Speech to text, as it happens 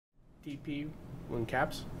TP when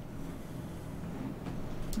caps.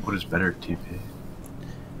 What is better TP?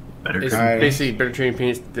 Better It's training basically better training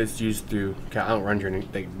paints that's used through. I don't run training,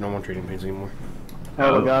 like normal training paints anymore.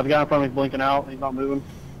 Oh god, the guy in front of me's blinking out. He's not moving.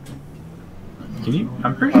 Can you?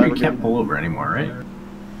 I'm pretty sure you can't pull over anymore, right?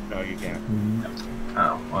 No, you can't.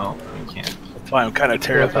 Oh well, you can't. That's why I'm kind of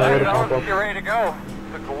terrified. You're ready to go.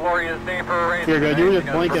 The glorious day for a race. Here, good. You were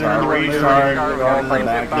just blinking and then you Restart, went go over. from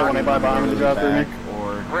back, Get one anybody behind me to drive through me.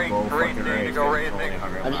 or Great, go great fucking day to race, go 'cause it's racing. only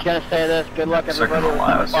 100 I'm just gonna say this. Good luck, Second everybody. to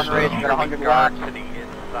last, Fun race. so- Got 100 laps. To the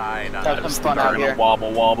inside. Have some fun out here.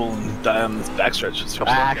 Wobble, and die on this backstretch. It's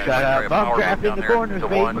Ah, shut up. Bump draft in the corners,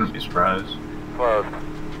 baby. Wouldn't be surprised. Close.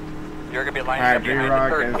 You're gonna be lining Alright, up behind D-Rock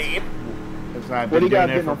the is- 13. Because I've What do been you guys doing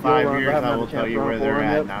it getting for on fuel 5 runs? I years, haven't I had will a tell chance you to where run they're full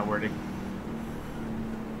run at, yet. not where to...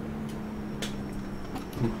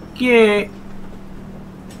 Yeah.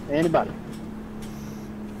 Anybody?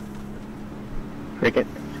 Cricket.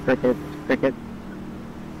 You're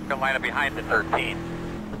gonna line up behind the 13.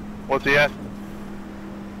 What's he at?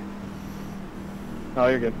 Oh,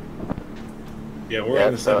 you're good. Yeah, we're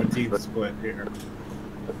on the 17th split here.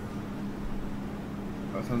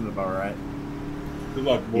 That sounds about right. Good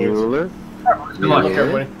luck, boys. Bueller. Good luck, Look,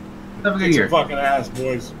 everybody. Have a good Kick year. some fucking ass,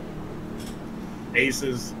 boys.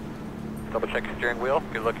 Aces. Double check your steering wheel.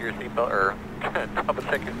 Good look at your seatbelt, or double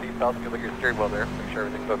check your seatbelt. Good look at your steering wheel there. Make sure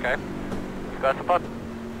everything's okay. That's the button.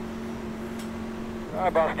 All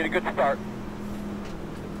right, boss. Get a good start.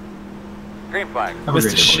 Green flag. Have a Missed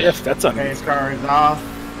great a day. shift. That's a Pace car is off.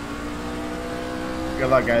 Good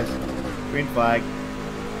luck, guys. Green flag.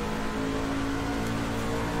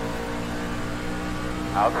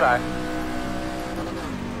 Outside.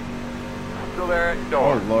 Still there at your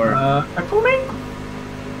Oh, door. Lord. For me?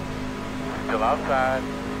 Still outside.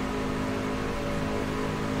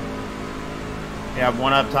 You have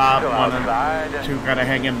one up top, Still one outside. two kind of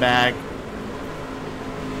hanging back.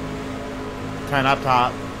 10 up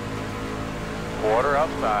top. Quarter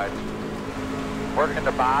outside. Working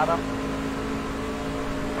the bottom.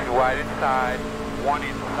 2 wide inside. 1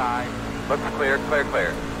 inside. Looks clear, clear,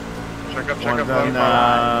 clear. check up. One's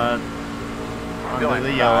on Still under the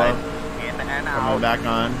inside. yellow. In and Coming out. back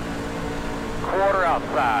on. Quarter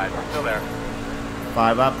outside. Still there.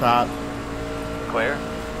 5 up top. Clear.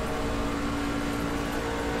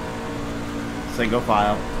 Single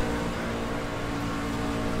file.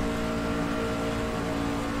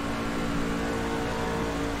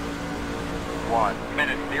 One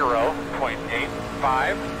minute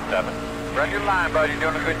 0.857. Run your line, bud. You're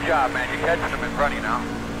doing a good job, man. You're catching them in front of you now.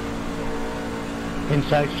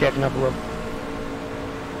 Inside's checking up a little.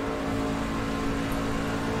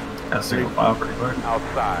 That's single file pretty quick.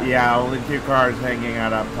 Outside. Yeah, only 2 cars hanging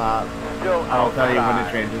out up top. Still I'll outside. tell you when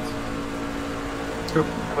it changes.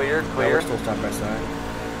 Clear, Yeah, clear. we're still side by side.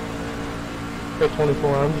 At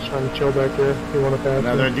 24, I'm just trying to chill back there. If you want to pass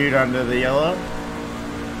Another dude under the yellow.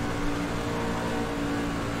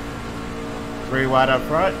 3 wide up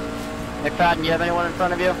front. McFadden, you have anyone in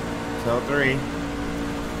front of you? Still 3.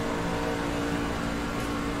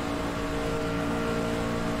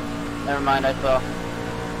 Never mind, I saw.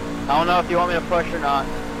 I don't know if you want me to push or not.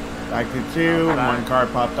 Back to 2. Outside. 1 car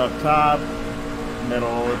popped up top. Middle.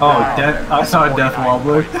 Oh, back. I saw a death wall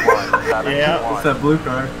blue. Yeah. What's that blue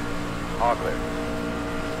car? All clear.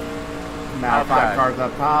 Now 5 Outside. cars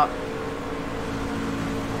up top.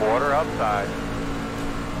 Quarter outside.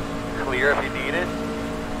 Clear if you need it.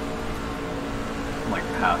 I'm like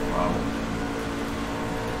half low.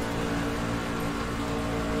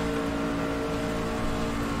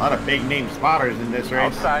 A lot of big name spotters in this race.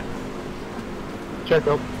 Outside. Check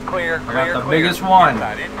up. Clear, got clear, the clear. biggest one.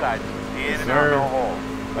 Inside, inside. In and sir. out, no hole.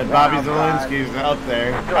 But Bobby Outside. Zelensky's out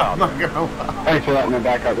there. Still out I'm not gonna lie. Thanks for letting me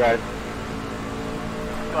back up, guys.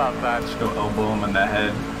 Still outside. Just go elbow him in the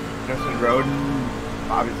head. Justin Roden,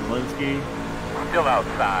 Bobby Zelensky, Still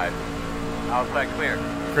outside. Outside clear.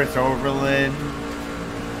 Chris Overland,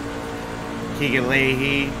 Keegan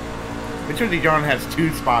Leahy. Which one of these John has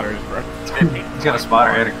 2 spotters, bro? 50. He's got a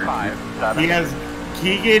spotter and a crew. 5, 7. He has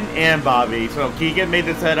Keegan and Bobby. So Keegan made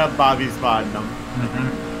the setup, Bobby's spotting them.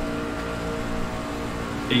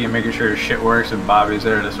 He can making sure his shit works and Bobby's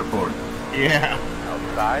there to support. Yeah.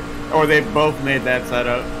 Outside. Or they both made that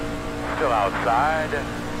setup. Still outside.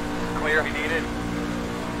 Clear if you need it.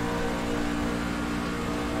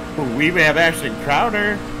 Ooh, we have Ashton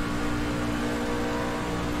Crowder.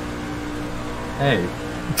 Hey.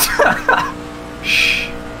 Shh.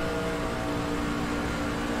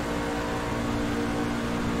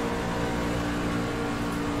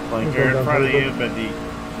 Blinker in front of you, but he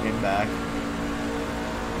came back.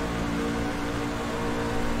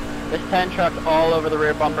 This 10 truck's all over the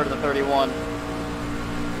rear bumper to the 31.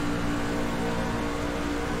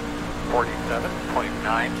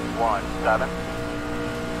 47.917.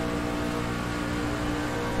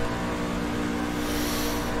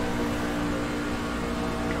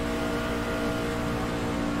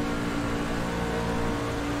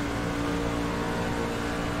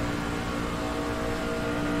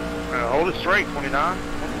 Hold it straight, 29.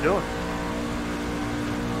 What are you doing?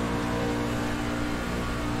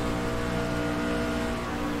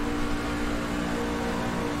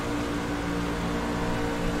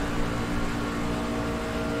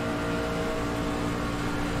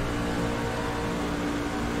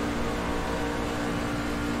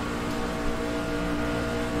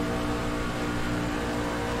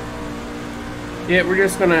 Yeah, we're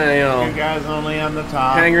just gonna, You guys only on the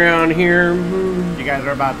top. hang around here. You guys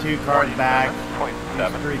are about 2 cars back.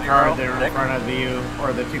 47.7. 3 cars that are in front of you,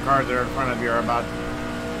 or the 2 cars that are in front of you are about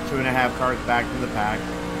 2.5 cars back to the pack.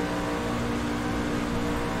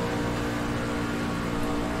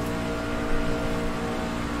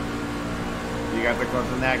 You guys are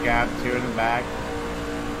closing that gap, 2 in the back.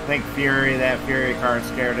 I think that Fury car is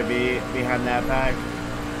scared to be behind that pack.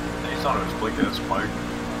 He thought it was blinking at Spike.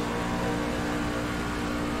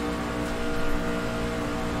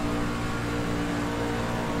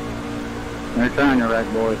 They're trying to wreck,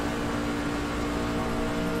 boys.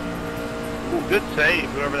 Ooh, good save,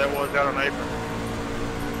 whoever that was out on apron.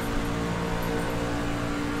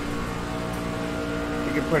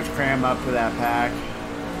 You can push Cram up to that pack.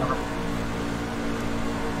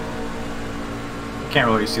 Can't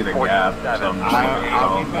really see the gap, so I'm just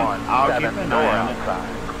I'll keep an eye on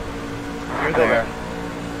it. You're there.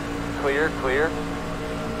 Clear, clear.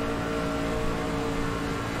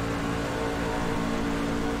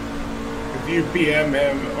 If you PM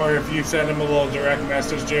him, or if you send him a little direct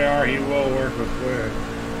message, JR, he will work with Quinn.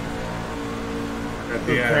 At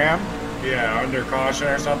the end. Cram? Yeah, under caution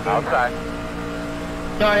or something. Outside.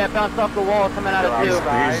 Sorry, I bounced off the wall coming out of 2.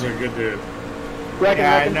 He's a good dude.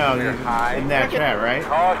 Yeah, I know. You're in that chat, right?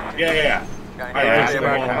 Yeah. I raced him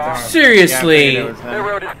all the time. Seriously. Yeah, The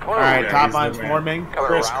road is closed. Alright, Yeah, top he's line's the man. forming.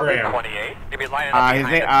 Chris Cram. 28. You'll be lining up The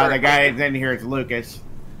behind it. guy that's in here is Lucas.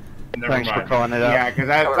 Never Thanks for mind. calling it out. Yeah, because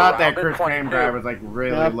I Cover thought that around Chris it, Cram 22. drive was like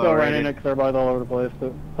really Yeah, I'm low still running it rated. because everybody's all over the place.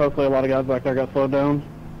 But hopefully a lot of guys back there got slowed down.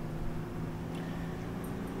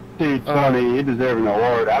 Dude, Tony, you deserve an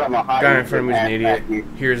award. I don't know how Guy you in front of me is an get idiot.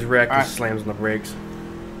 back. Here's wreck, Alright. just slams on the brakes.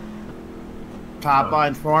 Top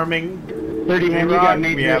line's forming. 30 man, you got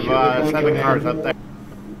major We have issues. 7 cars up there.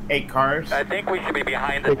 8 cars. I think we should be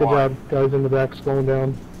behind this Take a one. job, guys in the back slowing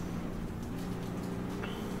down.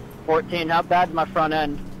 14, how bad's my front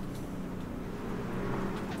end?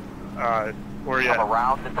 Alright, where are you I'm at?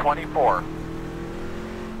 around the 24.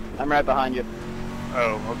 I'm right behind you.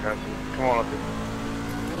 Oh, okay. So come on up here.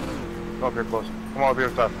 Come up here closer. Come on up here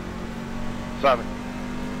beside me. Beside me.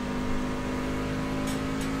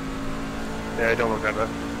 Yeah, don't look that bad.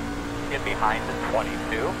 Get behind the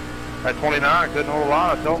 22. At 29, couldn't hold the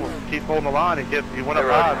line. I told him to keep holding the line. He went up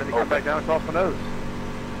They're high, ready. then he got back down across my nose.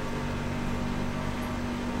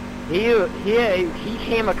 He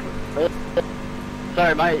came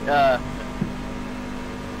sorry,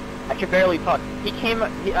 I could barely talk.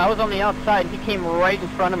 I was on the outside, he came right in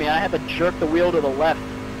front of me, and I had to jerk the wheel to the left.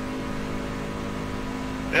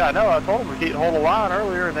 Yeah, I know. I told him to keep hold the line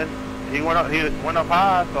earlier, and then he went up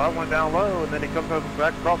high, so I went down low, and then he comes over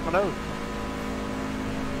back across my nose.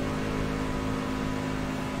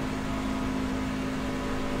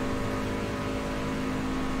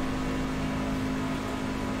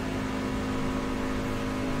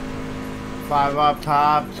 Five up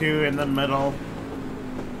top, 2 in the middle.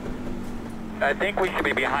 I think we should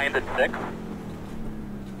be behind at 6.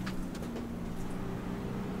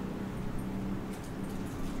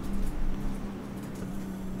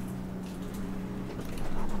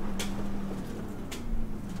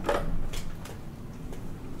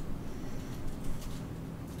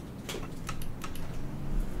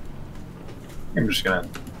 I'm just gonna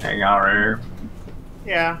hang out right here.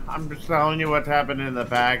 Yeah, I'm just telling you what's happening in the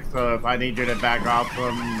back, so if I need you to back off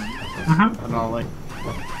from and all like,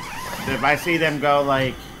 if I see them go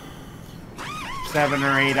like 7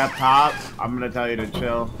 or 8 up top, I'm gonna tell you to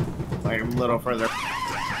chill, like a little further.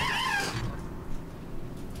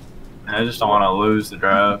 I just don't want to lose the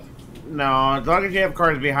drive. No, as long as you have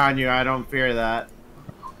cars behind you, I don't fear that.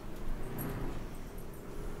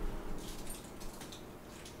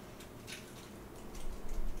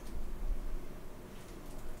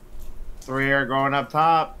 Three are going up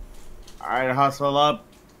top. Alright, hustle up.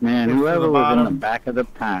 Man, Just to whoever the was in bottom. the back of the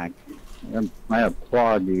pack, I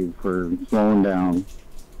applaud you for slowing down.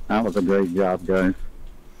 That was a great job, guys.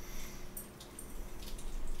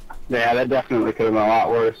 Yeah, that definitely could have been a lot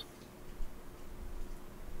worse.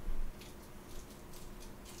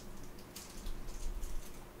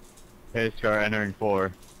 Pace car entering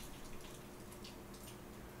 4.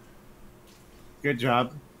 Good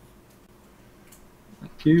job.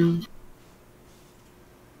 Thank you.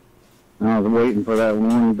 I was waiting for that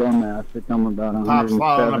one dumbass to come about Top 170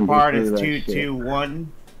 falling apart through is that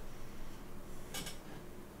 221.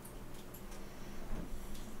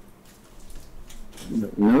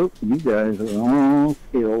 But nope, you guys are all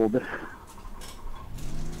killed. Go,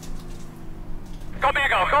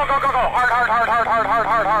 Diego! Go, go, go, go! Hard, hard, hard, hard, hard, hard,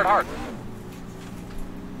 hard, hard, hard!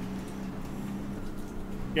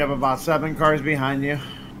 You have about 7 cars behind you.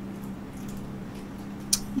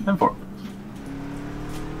 10-4.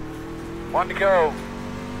 1 to go.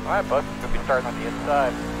 Alright, bud. Could be starting on the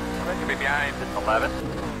inside. I could be behind in 11.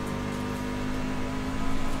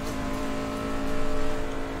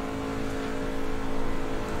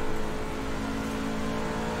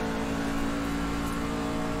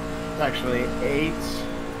 It's actually 8.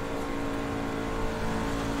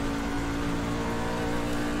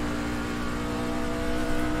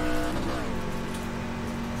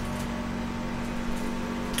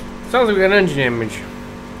 Sounds like we got engine damage.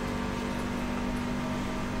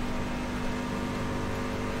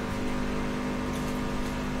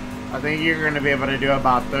 I think you're going to be able to do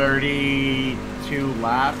about 32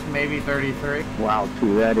 laps, maybe 33. Wow,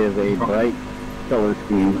 too, that is a bright color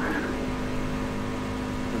scheme.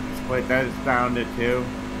 Split that down to 2.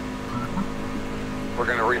 We're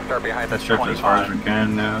going to restart behind the Let's shift as far as we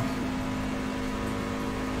can now.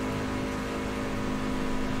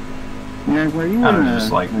 Yeah, were you Kind in of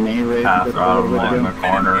just like an A-race? half throttle along the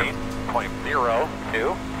corner.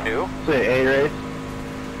 8.022. Say A-race.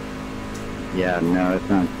 Yeah, no, it's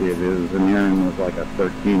not Steve. It was an Aaron was like a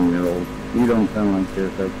 13-year-old. You don't sound like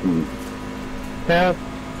this. I can... Pass.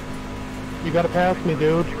 You gotta pass me,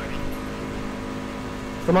 dude.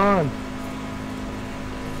 Come on.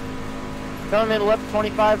 Coming in left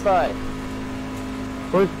 25 by.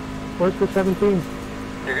 Where's the 17?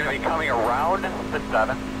 You're going to be coming around the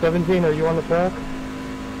 7. 17, are you on the track?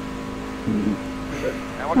 And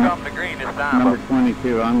we'll come to green this time. Number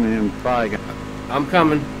 22, I'm in 5. I'm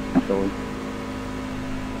coming. So,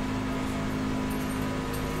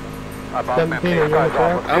 17, are you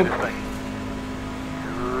on the track?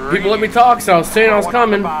 People let me talk, so I was saying I was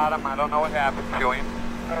coming. I don't know what happened to him.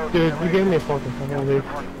 Dude, you gave me a fucking penalty.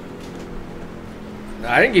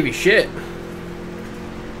 I didn't give you shit.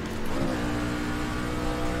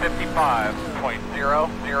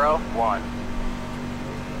 55.001.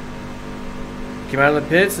 Came out of the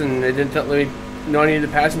pits and they didn't tell me no I needed to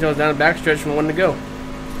pass until I was down the backstretch from 1 to go.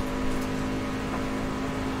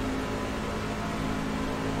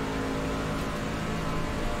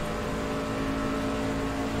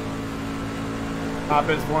 Top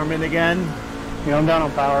is forming again. You know, I'm down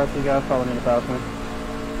on power, so you guys probably need to pass me.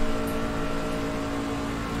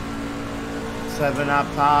 7 up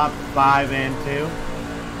top, 5 and 2.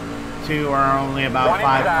 2 are only about 1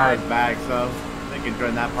 5 inside. cars back, so they can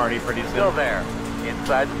join that party pretty soon. Still there.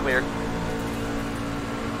 Inside's clear.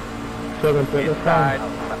 7 pit, that's Inside.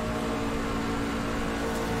 fine.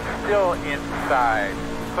 Still inside.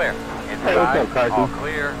 Clear. Hey, Inside. what's up, Carson? All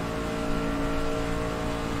clear.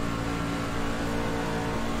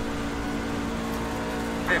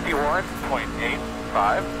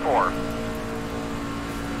 .854.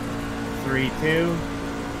 3-2.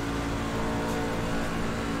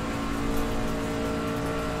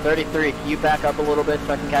 33, can you back up a little bit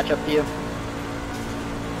so I can catch up to you?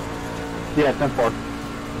 Yeah, 10-4.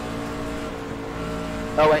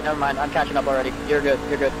 Oh wait, never mind, I'm catching up already. You're good,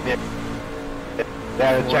 you're good. Yeah,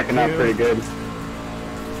 they're checking up pretty good.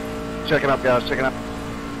 Checking up, guys, checking up.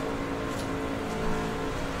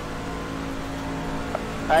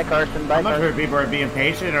 Hi Carson, bye I'm not sure Carson. if people are being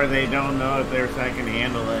patient or they don't know if their side can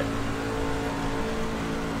handle it.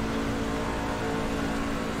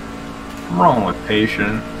 I'm rolling with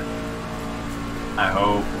patient. I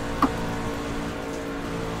hope.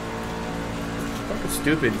 Fucking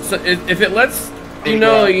stupid. So if it lets you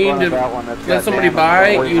know you need to let somebody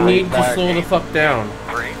by, you need to slow the fuck down.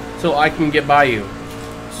 So I can get by you.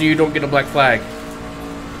 So you don't get a black flag.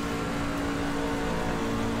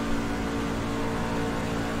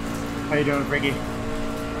 How you doing, Freaky?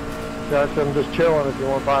 Guys, I'm just chilling if you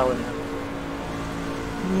want piloting.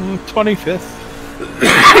 25th.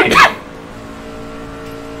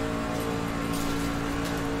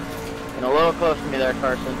 And a little close to me there,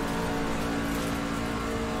 Carson.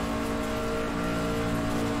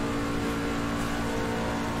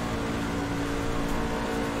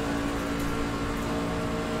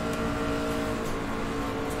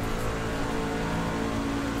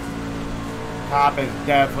 Top is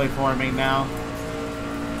definitely forming now.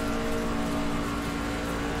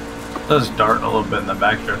 It does dart a little bit in the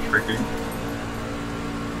backstretch, Ricky.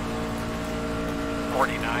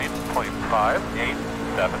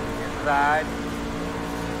 49.587 inside.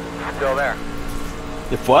 Still there.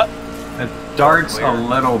 If what? It darts a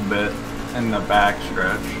little bit in the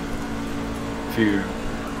backstretch if you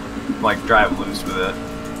like drive loose with it.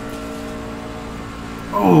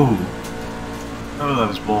 Oh, that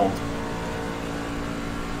was bold.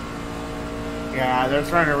 Yeah, they're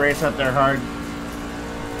trying to race up there hard.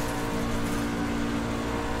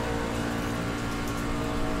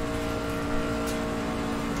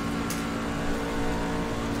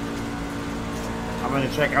 I'm going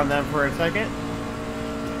to check on them for a second.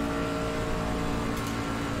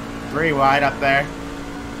 3 wide up there.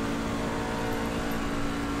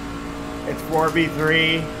 It's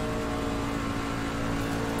 4v3.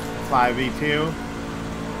 5v2.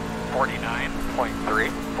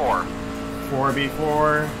 49.34.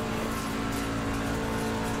 4v4.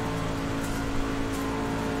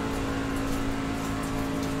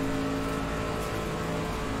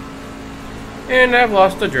 And I've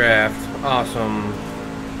lost the draft. Awesome.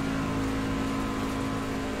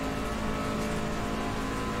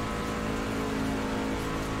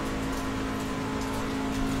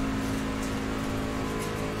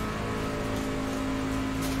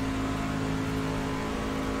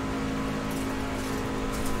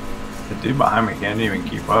 The dude behind me can't even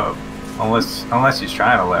keep up, unless he's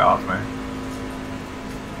trying to lay off me.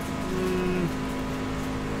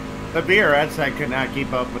 The BRS I could not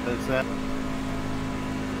keep up with this set.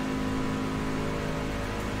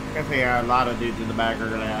 I guess a lot of dudes in the back are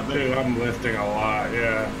gonna have it. Dude, I'm lifting a lot,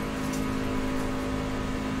 yeah.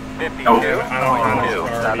 52. I don't know how much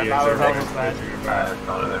already is. I was Everybody's almost that. lifting I about.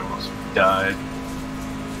 thought it almost died.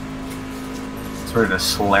 It's ready to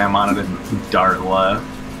slam on it and dart left.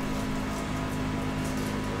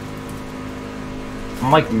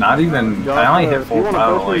 I'm like not even. I only hit full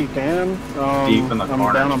throttle like deep in the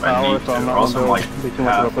corner. Down on power, so I'm not also gonna like be too much of a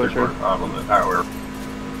half pusher. three-quarter throttle the power.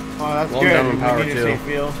 Well, that's Well good. done on power, We need to too. see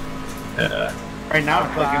feel. Yeah. Right now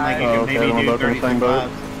it's looking like you can okay, maybe we're do both in the 36 same boat.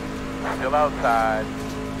 laps. Still outside.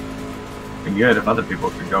 Be good if other people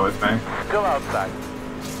could go with me. Still outside.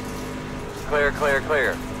 Clear, clear,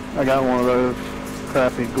 clear. I got one of those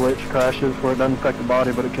crappy glitch crashes where it doesn't affect the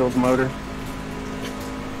body, but it kills the motor.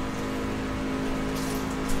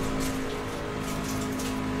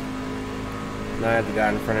 And I had the guy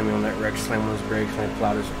in front of me on that wreck slam on his brakes and I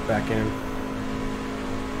plowed his back in.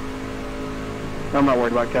 I'm not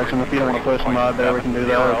worried about catching. If you don't want to push him out there, we can do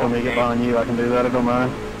that. Or if we get behind you, I can do that. I don't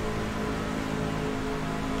mind.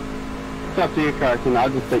 It's up to you, Carson. I'll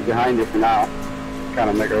just stick behind you for now. Kind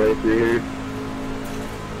of make our way through here.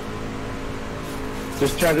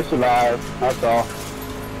 Just try to survive, that's all.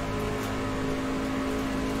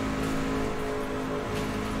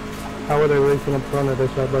 How are they racing up front of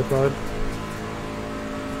this side by side?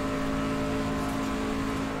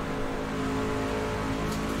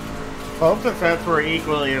 Both the sets were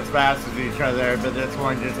equally as fast as each other, but this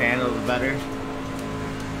one just handles it better.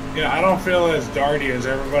 Yeah, I don't feel as darty as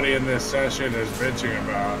everybody in this session is bitching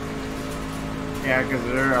about. Yeah, because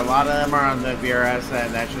there are a lot of them are on the BRS set,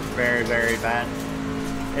 and that's just very, very bad.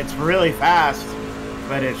 It's really fast,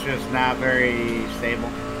 but it's just not very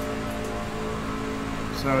stable.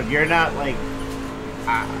 So you're not like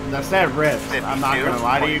the set rips. I'm not gonna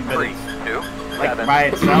lie to you, but it's, like by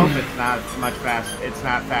itself, it's not much fast. It's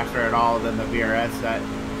not faster at all than the BRS set.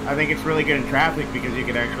 I think it's really good in traffic because you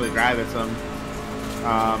can actually drive it some.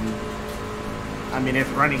 I mean, it's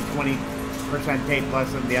running 20% tape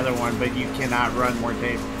less than the other one, but you cannot run more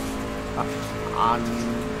tape on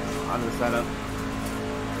the setup.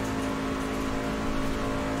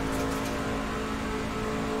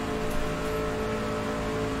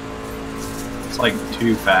 It's like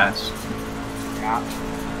too fast. Yeah.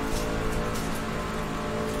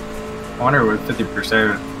 I wonder what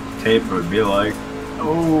 50% tape would be like.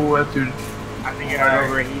 Oh, that dude. I think it would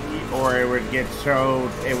overheat, or it would get so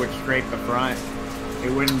it would scrape the front.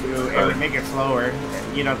 It wouldn't do. It would make it slower.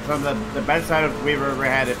 You know, some of the best setups we've ever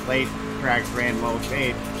had at late tracks ran low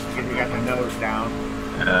tape because you got the nose down.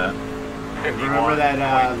 Yeah. Remember that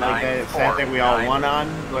like that set that we all won on,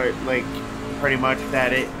 like pretty much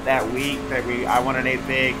that week that I won an 8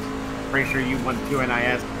 bigs. Pretty sure you won 2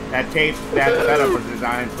 NIS. That tape, that setup was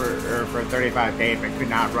designed for 35 tape. It could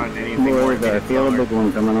not run anything more than it feel a big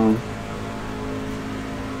one coming on.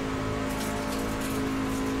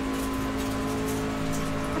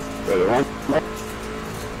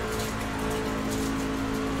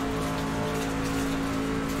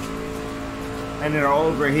 And it'll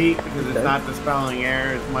overheat because it's not dispelling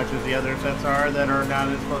air as much as the other sets are that are not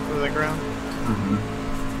as close to the ground.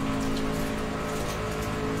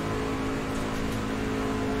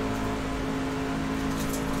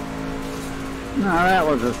 No, that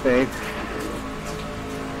was a fake.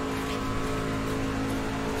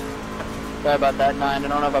 Sorry about that, 9. I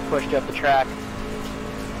don't know if I pushed you up the track.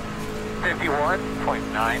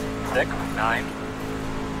 51.969.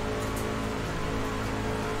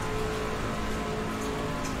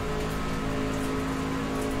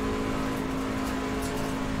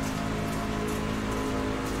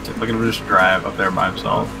 Look at him just drive up there by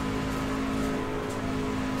himself.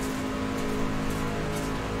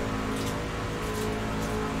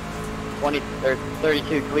 Or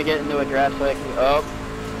 32. Can we get into a draft so I can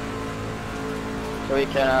so we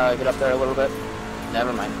can get up there a little bit?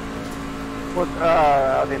 Never mind. What?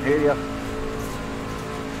 I didn't hear you.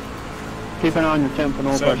 Keep an eye on your temp and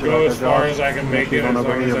all. So go as far as I can make it, as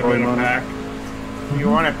long as I'm in a pack. You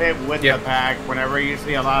want to pit with the pack. Whenever you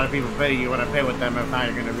see a lot of people pitting, you want to pit with them. If not,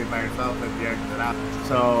 you're going to be by yourself if you exit out.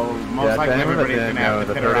 So most likely everybody's going to have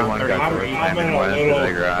to pit around 30. I'm in a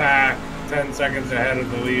little pack, 10 seconds ahead of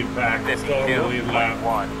the lead pack. Still in the lead lap.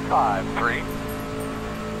 153.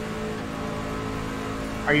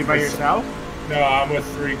 Are you by yourself? No, I'm with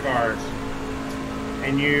 3 cars.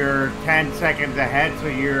 And you're 10 seconds ahead, so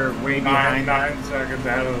you're way behind. 9 seconds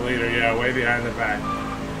ahead of the leader, yeah, way behind the pack.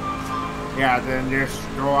 Yeah, then just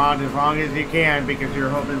go on as long as you can because you're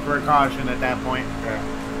hoping for a caution at that point. Yeah.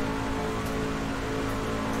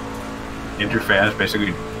 Andrew Fast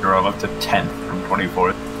basically drove up to 10th from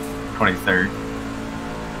 24th, 23rd.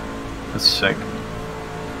 That's sick.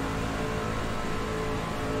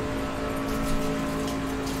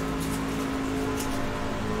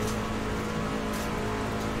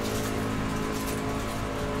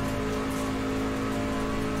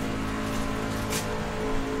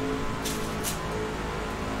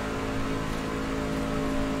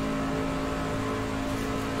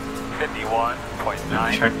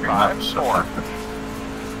 Checking up so far.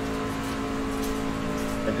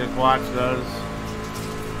 I just watched those.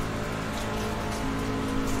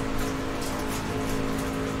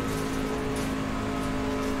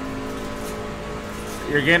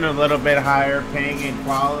 You're getting a little bit higher ping and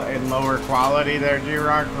lower quality there,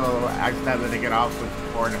 G-Rock, so accidentally to get off with the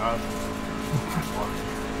Ford Hub.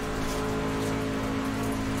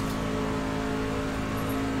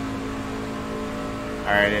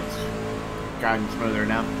 Alright, it's gotten smoother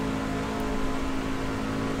now.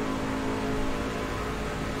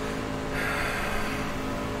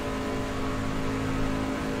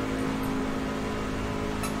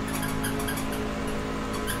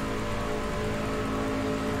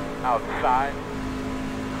 Outside.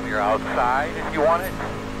 You're outside if you want it.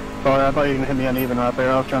 Sorry, I thought you were going to hit me uneven right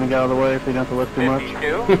there. I was trying to get out of the way so you didn't have to lift too much.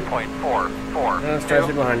 52.44. Let's try to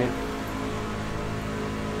sit behind you.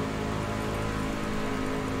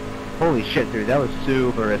 Holy shit, dude, that was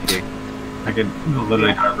super risky. I could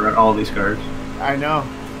literally drive around all these cars. I know,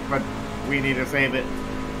 but we need to save it.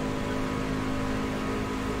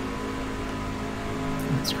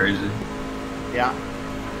 It's crazy. Yeah.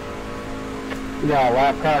 Yeah,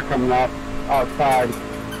 lap car coming up outside.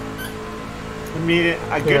 I mean,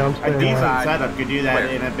 a decent setup could do that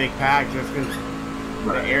in a big pack just because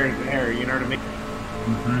the air is there, you know what I mean?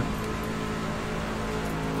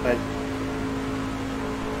 But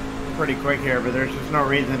pretty quick here, but there's just no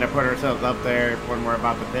reason to put ourselves up there when we're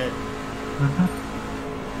about to pit.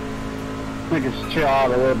 Make us chill out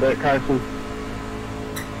a little bit, Carson.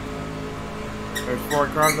 There's 4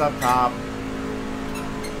 cars up top.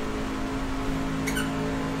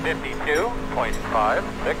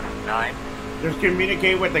 52.569. Just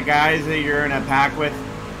communicate with the guys that you're in a pack with,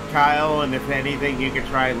 Kyle, and if anything, you could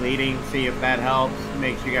try leading, see if that helps.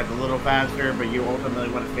 Makes you guys a little faster, but you ultimately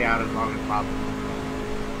want to stay out as long as possible.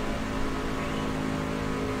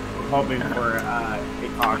 We're hoping for a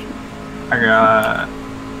caution. I got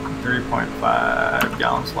 3.5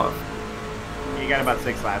 gallons left. You got about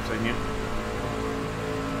 6 laps in you.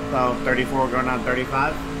 So 34 going on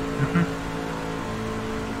 35?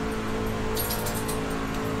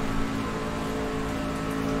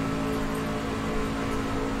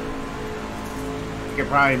 You could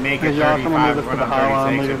probably make it 35 going on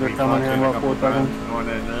 36 if we punch in a couple times going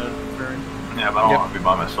in the turn. Yeah, but I don't want to be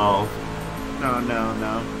by myself. No.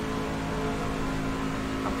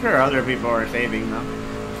 I'm sure other people are saving though.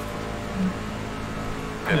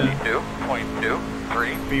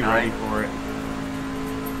 52.239. Be ready for it.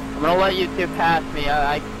 I'm gonna let you two pass me.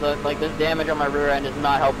 Like this damage on my rear end is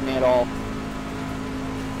not helping me at all.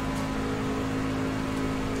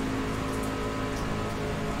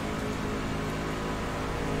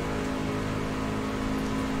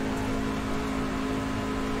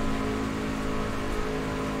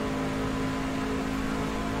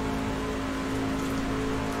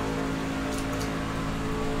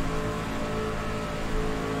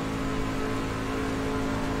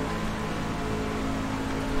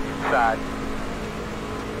 inside.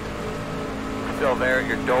 Still there at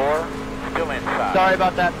your door. Still inside. Sorry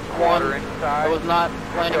about that. Quarter One. inside. I was not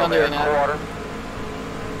planning Still on there doing at that. quarter.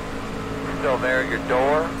 Still there at your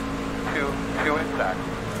door. Two inside.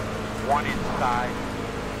 One inside.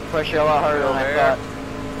 Push you a lot harder Still than I there. thought.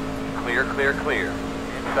 Clear, clear, clear.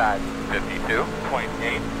 Inside.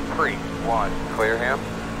 52.83. 1. Clear him.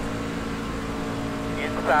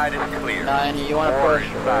 Inside is clear. 9, you want to Four push?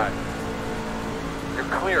 inside. You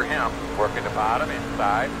clear him. Working the bottom.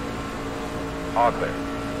 Inside. All clear.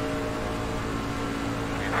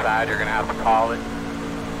 Inside, you're going to have to call it.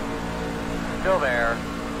 Still there.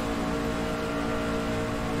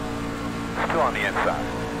 Still on the inside.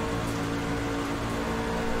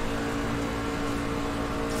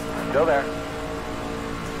 Still there.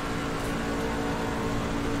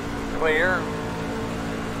 Clear.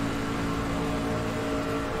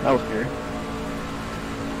 That was scary.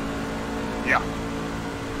 Yeah.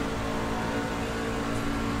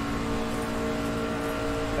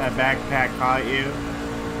 That backpack caught you.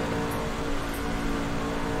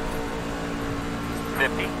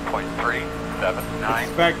 50.379.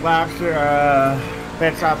 Expect laps or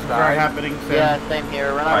pit stops to start happening soon. Yeah, same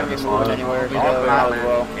here. We're not going to be moving anywhere, so All might as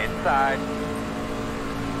well. Inside.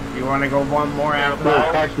 You want to go one more after No,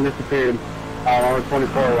 that? Carson disappeared. Over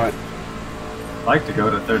 24 went. I'd like to go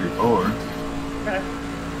to 34.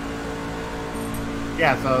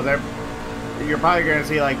 Yeah, so you're probably going to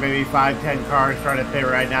see like maybe 5-10 cars trying to pit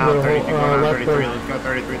right now. 32 going on 33. Let's go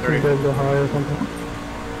 33, 34. Go high or something.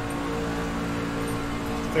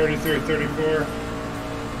 33, 34. Alright,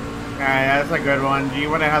 that's a good one. Do you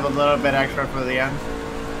want to have a little bit extra for the end?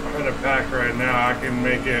 I'm in a pack right now. I can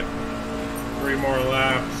make it 3 more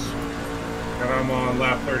laps. And I'm on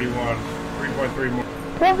lap 31. 3.3 more.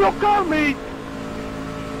 Well, they'll call me.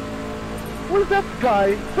 Where's that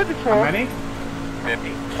guy? 54. How many?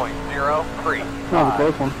 50.03. That was a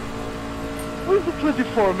close one. Where's the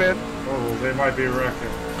 24, man? Oh, they might be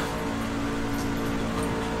wrecking.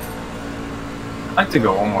 I'd like to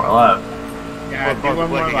go one more lap. Yeah, do one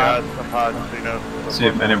more lap. See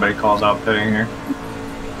if anybody calls out pitting here.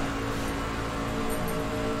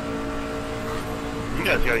 You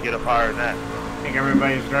guys gotta get up higher than that. I think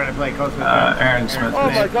everybody's trying to play close with Aaron Smith Oh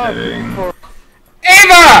my is God! pitting.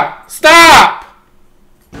 Ava! Stop!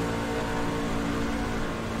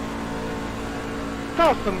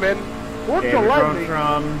 Carson, man. What's Okay, your we're going lightning?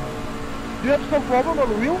 from Do you have some problem on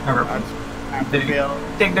the wheel? Never after field.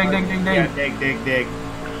 Dig, dig, dig, dig, dig. Yeah, dig.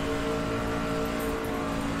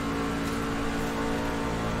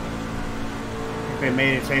 They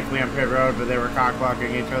made it safely on pit road, but they were cock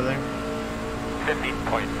blocking each other.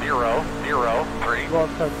 50.003. Go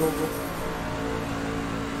outside, go.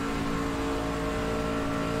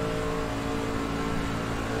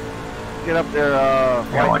 Get up there,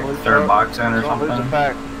 Yeah, like third box in or Don't lose the something.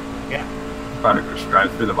 pack. Yeah. Probably just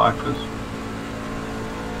drive through the boxes.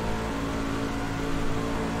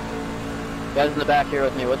 Guys in the back here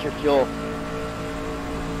with me, what's your fuel?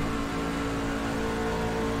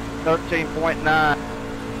 13.9.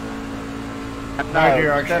 Now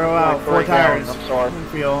you're throw out 4 tires. I'm sorry.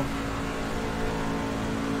 Fuel.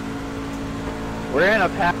 We're in a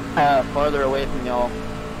pack farther away from y'all.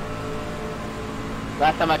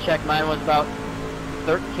 Last time I checked, mine was about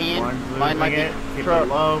 13. One's Mine might losing it. be Keep it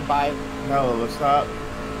low. 5. No, let's stop.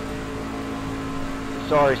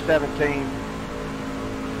 Sorry, 17.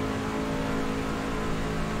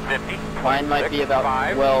 50. Mine might be about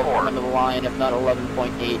 12 coming to the line, if not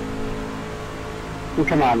 11.8.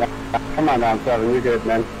 Come on, come on down 7. You're good,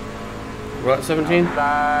 man. We're at 17?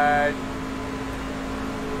 Outside.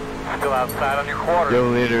 Still outside on your quarter. Yo,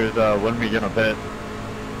 leaders, when we gonna pit?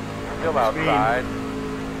 Still outside.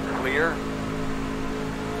 Clear.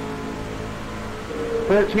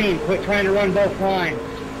 13, quit trying to run both lines.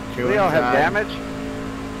 2 We don't have inside. damage.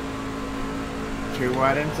 2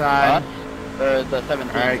 wide inside. Or the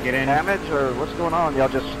 17. Alright, get in. Damage, or what's going on? Y'all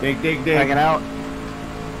just Dig. hanging out?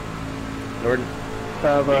 Jordan.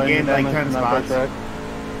 Have, You gained like 10 in that spots. track.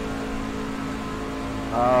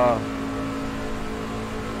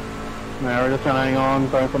 Yeah, we're just gonna hang on,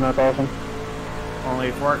 thankful that's awesome.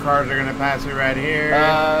 Only 4 cars are gonna pass it right here.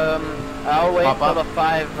 I'll wait Pop till up. the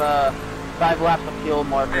 5 laps of fuel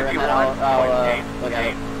marker, and then I'll look at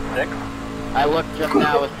it. 6. I looked just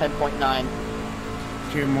now, it's 10.9.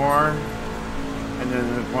 2 more. And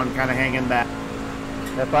then there's one kind of hanging back.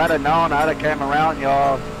 If I'd have known, I'd have came around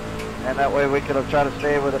y'all, and that way we could have tried to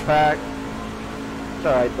stay with the pack. It's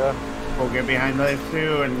alright though. We'll get behind those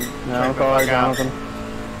 2 and Yeah, check I'll the call fuck out. Jonathan.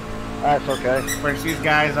 That's okay. Push these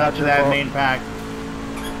guys up to your that fault. main pack.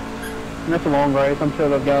 And it's a long race. I'm sure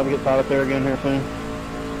those guys will get caught up there again here soon.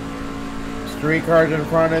 3 cars in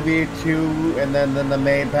front of you, 2, and then the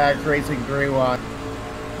main pack's racing 3 wide.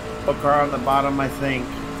 A car on the bottom, I think.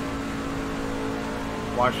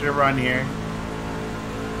 Watch it run here.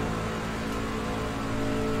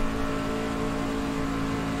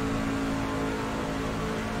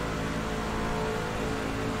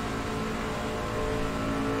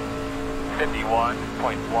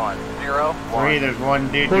 There's one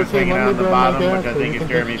dude just hanging out on the bottom, which I think is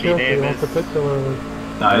Jeremy B. Davis. No, he's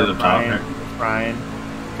a Brian. partner. It's Brian.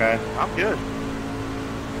 Okay. I'm good.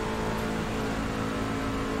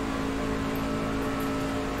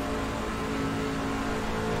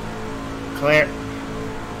 Clear.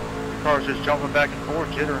 Car's just jumping back and forth,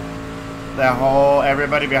 jittering.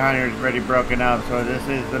 Everybody behind here is already broken up, so this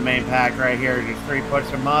is the main pack right here. Just 3 push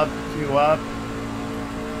them up, 2 up,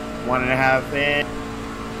 1.5 in,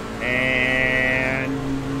 and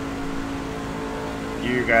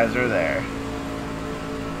you guys are there.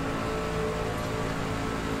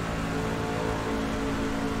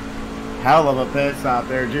 Hell of a pit stop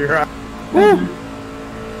there, G-Rock. Woo!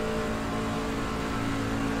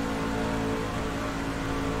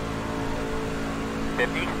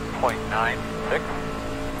 .96.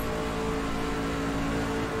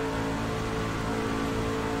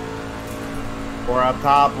 We're up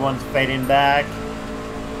top, one's fading back.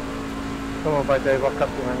 Come on, by Dave, I'll cut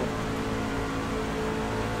the ring.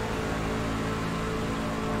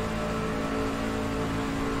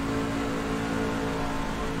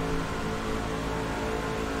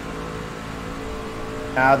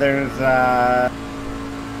 Now there's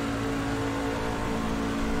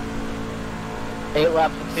 8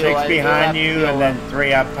 laps of 6 behind you, and then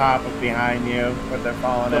 3 up top of behind you, but they're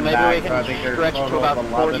falling in back, so I think there's a total of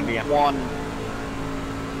 11 behind.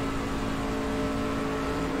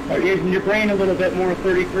 Start using your brain a little bit more,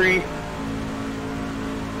 33.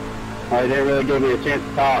 They didn't really give me a chance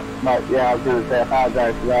to talk, but yeah, I was going to say I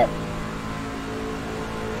apologize for that.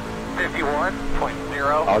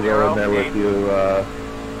 51.0. I'll go in there with you,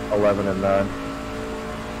 11 and 9.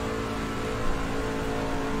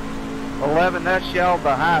 11, that's y'all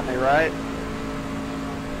behind me, right?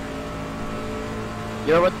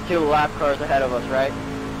 You're with the 2 lap cars ahead of us, right?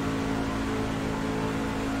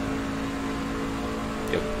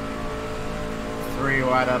 Yep. 3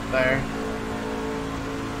 wide up there.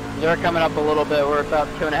 They're coming up a little bit. We're about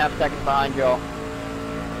 2.5 seconds behind y'all.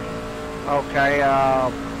 Okay,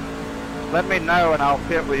 let me know and I'll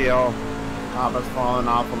pit with y'all. Papa's falling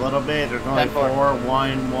off a little bit. There's only 10-4. 4,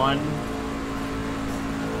 1, 1.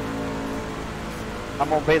 I'm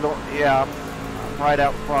gonna be I'm right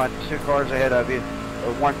out front, 2 cars ahead of you,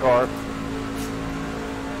 or 1 car.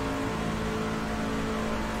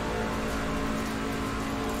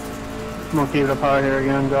 I'm gonna keep it up high here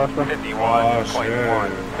again, Joshua.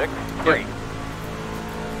 51.163.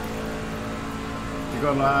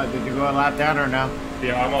 Did you go a lap down or no?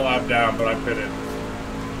 Yeah, I'm a lap down, but I pitted.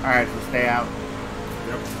 Alright, so stay out.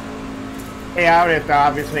 Yep. Stay out if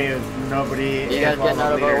obviously is nobody. You guys getting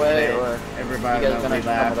out of our way, or everybody you guys else gonna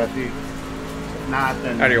lap. If not,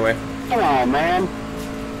 then Out of your way. Come on, man.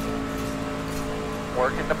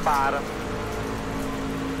 Working the bottom.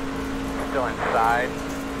 Still inside.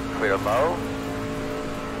 Clear low.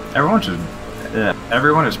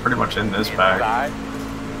 Everyone is pretty much in this bag. Inside.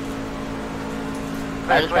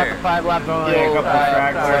 I just got the 5 laps there's of only a fuel. couple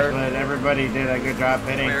stragglers, but everybody did a good job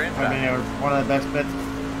pitting. Clear I inside. mean, it was one of the best pit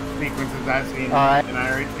sequences I've seen in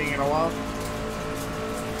iRacing in a while.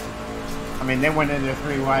 I mean, they went into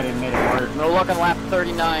 3 wide and made it work. We're looking lap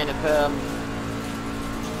 39 if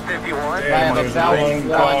 51. I have a There's valid one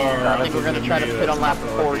 1. car I think we're opposite gonna try to me pit on lap that's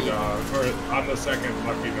not the 40. lucky dog. Or I'm the second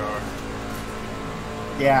lucky dog.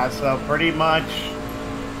 Yeah, so pretty much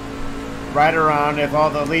right around if all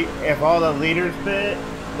the leaders pit,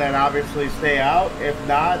 then obviously stay out. If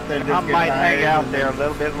not, then just I get might tired hang out and there a then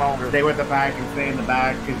little bit longer. stay with the pack and stay in the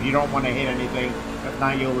back because you don't want to hit anything. If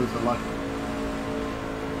not, you'll lose the luck.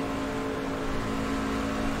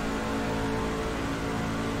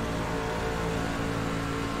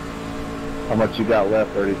 How much you got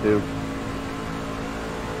left, 32?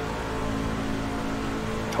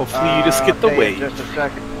 Hopefully you just get the I'll tell you wave. in just a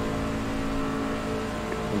second.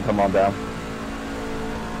 Come on down.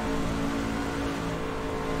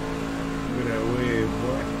 Look at that wave,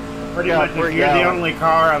 boy. Pretty Yeah, much, if pretty you're the out. only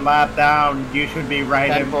car a lap down, you should be right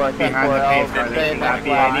in 10-4, behind the 10-4, pace car. I'll There should not be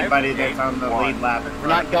stay in anybody that's on the lead lap. We're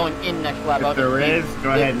not going in next lap. If there is, go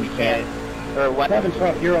ahead and pit. Or what?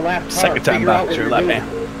 You're a lap car. Second time Figure out back, what you're you're lap doing.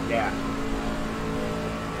 man. Yeah.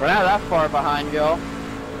 We're not that far behind, y'all.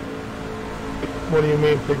 What do you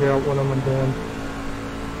mean, figure out what I'm doing?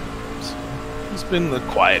 He's been the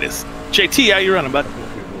quietest. JT, how you running, bud?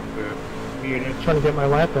 muted. Trying to get my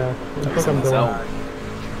lap back. I think I'm going.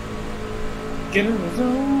 Get in the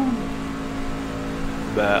zone.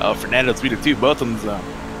 Fernando 3-2, both in the zone.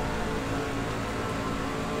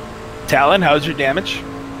 Talon, how's your damage?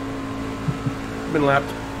 Been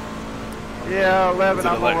lapped. Yeah, 11,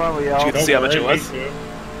 I'm like, on one with y'all. did you get to see how much it was?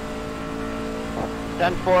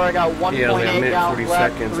 10-4, I got 1.8 gallons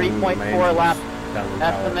left, 3.4 laps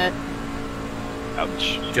estimate.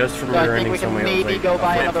 Ouch. Just from So I your think ending we can somewhere maybe go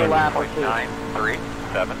by another lap or two.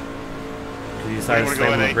 937. You decided to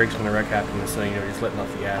slam on the brakes when the wreck happened, so you know, just letting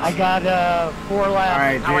off the gas. I got 4 laps.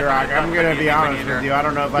 Alright, J-Rock, I'm gonna be honest with you. I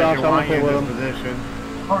don't know if I can want you in this position.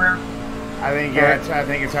 Okay. I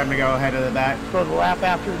think it's time to go ahead of the back. So the lap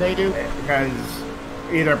after they do? Because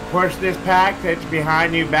either push this pack that's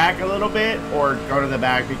behind you back a little bit, or go to the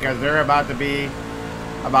back, because they're about to be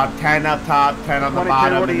about 10 up top, 10 on the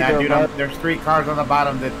bottom, and that dude, there's 3 cars on the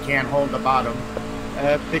bottom that can't hold the bottom.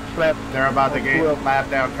 6 laps. They're about to get lap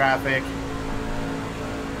down traffic.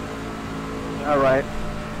 Alright.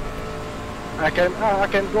 I can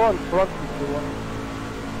go in front if you want.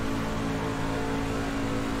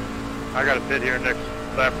 I got a pit here next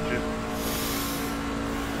lap or 2.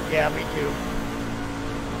 Yeah, me too.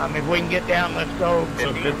 I mean, if we can get down, let's go.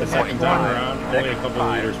 So pit the second time around, only a couple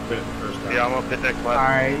of liters pit the first time. Yeah, I'm gonna pit next lap.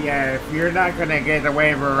 Alright, yeah, if you're not going to get the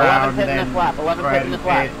waiver around, then go ahead and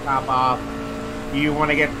pit, top off. You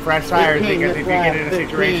want to get fresh tires, because if you get in a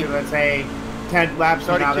situation, let's say, 10 laps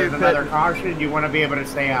from now there's another caution, you want to be able to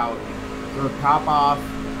stay out. So top off,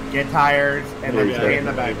 get tires, and then stay in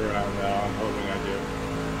the back. I'm hoping I do.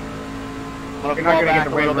 You're not going to get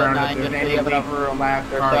the waiver around if there's any lap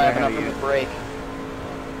cars ahead of you.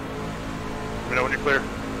 Let me know when you're clear.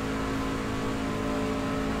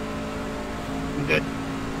 I'm good.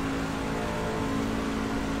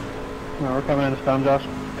 No, we're coming in this time, Josh.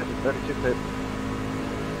 That's a 32 pit.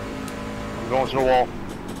 I'm going to the wall.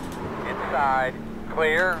 Inside.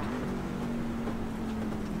 Clear.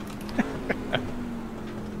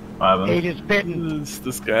 He just pitting.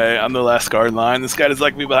 This guy on the last guard line. This guy does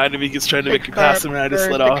like me behind him. He keeps trying to make you pass him, and I just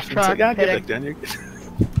let off. It's like, ah, get back down. You're good.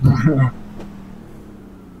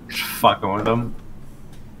 Just fucking with them.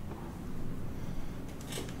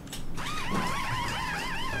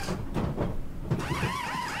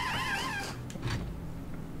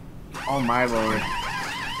 Oh my lord.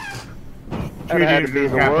 That had to be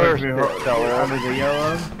the worst pit seller. Under the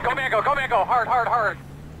yellow. Go Mango, go Mango. Hard, hard, hard.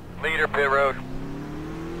 Leader pit road.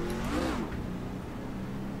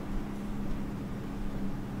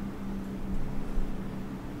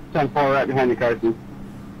 Right behind you, Carson.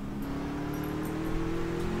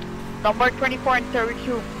 Number 24 and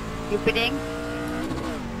 32. You bidding?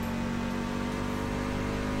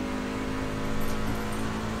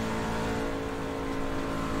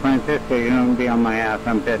 Francisco, you're going to be on my ass.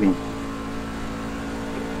 I'm pitting.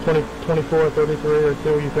 24, 33, or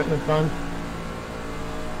 2, you pitting this time?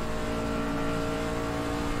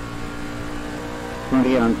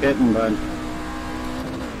 20 on pitting, bud.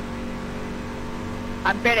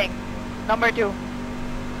 I'm bidding. Number 2.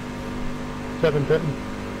 7 pitting.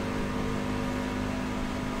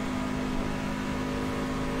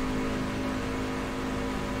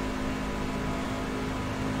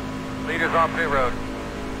 Leaders on pit road.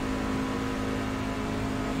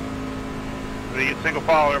 The single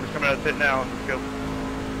file, whoever's coming out of the pit now. Let's go.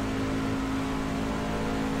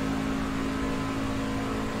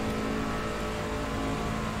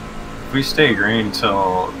 If we stay green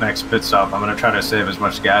till next pit stop, I'm going to try to save as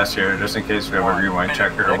much gas here, just in case we have a green white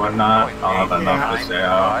checker or whatnot. I'll have enough to stay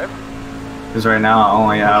out. Because right now I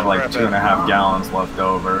only have like 2.5 gallons left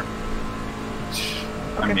over. Which,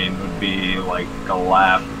 I mean, would be like a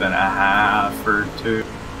lap and a half or 2.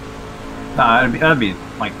 Nah, that'd be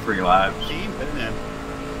like 3 laps.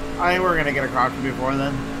 I think we're going to get a caution before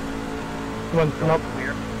then. Come up.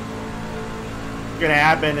 What's going to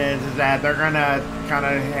happen is that they're going to kind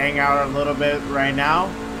of hang out a little bit right now.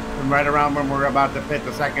 And right around when we're about to pit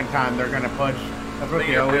the second time, they're going to push. That's what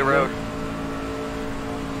they always do. Road.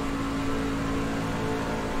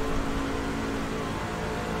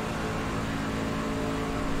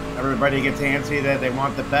 Everybody gets antsy that they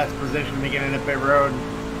want the best position to get into pit road.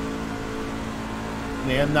 And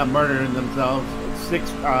they end up murdering themselves. It's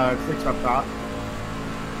 6 up top.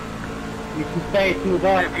 You can stay 2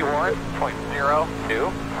 back.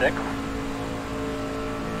 51.026.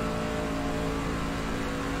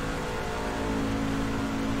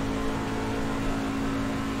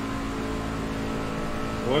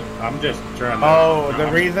 What? I'm just trying to... Oh, the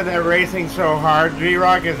reason they're racing so hard,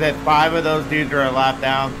 G-Rock, is that 5 of those dudes are a lap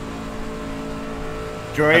down.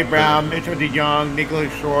 Joey Brown, Mitchell DeYoung,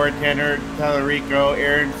 Nicholas Shore, Tanner Tallarico,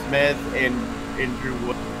 Aaron Smith, and Andrew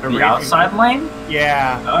Wood. The outside lane?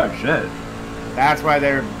 Yeah. Oh, shit. That's why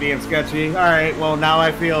they're being sketchy. All right, well, now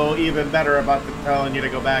I feel even better about them telling you to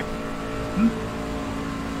go back.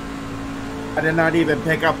 I did not even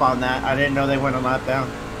pick up on that. I didn't know they went a lap down.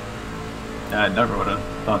 Yeah, I never would have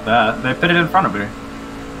thought that. They put it in front of me.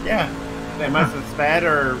 Yeah. They must have sped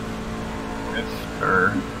or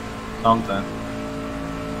something.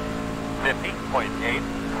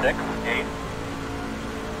 50.868.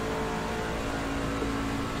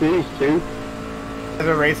 Jeez, dude.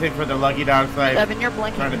 They're racing for the Lucky Dog side. 7, you're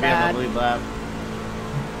blinking trying to bad. be able to lead lap.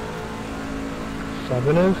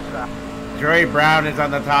 7 is? Joey Brown is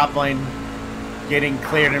on the top lane, getting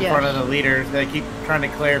cleared in front of the leaders. They keep trying to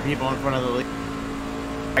clear people in front of the leaders.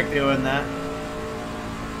 Like doing that.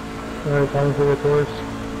 Alright, time for the course.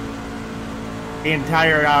 The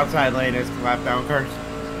entire outside lane is lap down cars.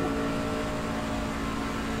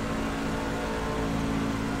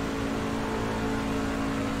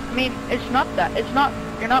 I mean, it's not,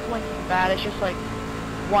 you're not blinking bad, it's just like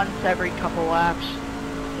once every couple laps.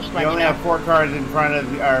 Just You only have 4 cars in front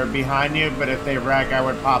of, or behind you, but if they wreck, I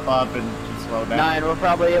would pop up and just slow down. 9, we're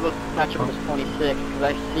probably able to catch up to 26, because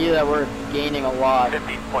I see that we're gaining a lot.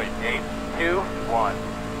 15.821.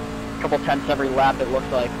 Couple tenths every lap, it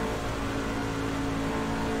looks like.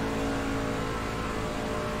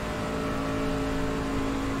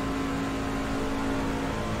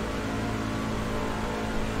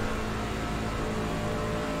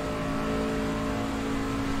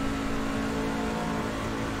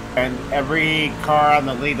 And every car on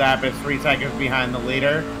the lead lap is 3 seconds behind the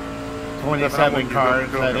leader. 27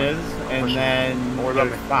 cars, that is. And then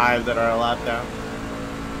there's 5 that are a lap down.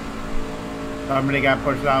 Somebody got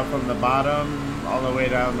pushed out from the bottom all the way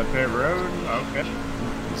down the pit road. Okay.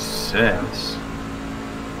 6.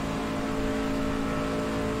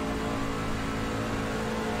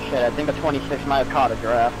 Shit, I think the 26 might have caught a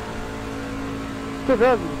draft.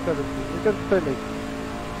 2017.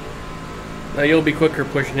 Now you'll be quicker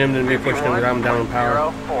pushing him than me pushing him because I'm down in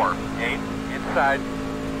power. 048 inside.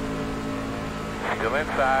 Still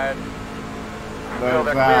inside.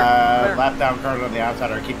 Those lap down cars on the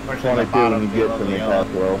outside are keep pushing the bottom.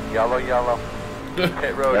 Yellow.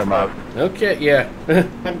 Pit road closed. Okay, yeah.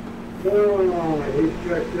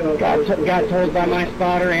 Got told by my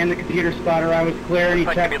spotter and the computer spotter I was clear, and he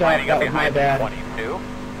checked off. That was my bad.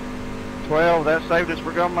 12, that saved us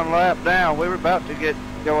from going a lap down. We were about to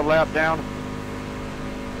go a lap down.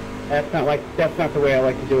 That's not the way I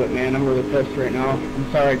like to do it, man. I'm really pissed right now.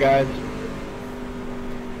 I'm sorry, guys.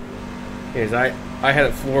 Yes, I had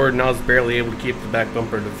it forward and I was barely able to keep the back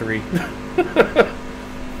bumper to 3.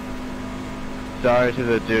 Sorry to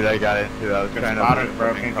the dude I got into. I was trying to spotter's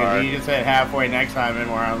broken because you just hit halfway next time and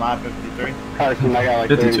we're on lap 53. Carson, I got like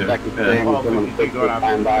 30 seconds to Oh, 52 going on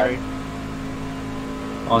 53.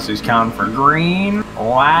 Also, he's counting for green,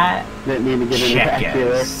 white, didn't need to get in the back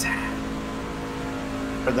here.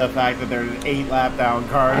 For the fact that there's 8 lap down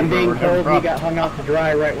cars. I'm being told he got hung out to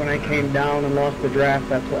dry right when I came down and lost the draft.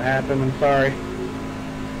 That's what happened. I'm sorry.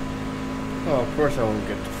 Oh, of course I won't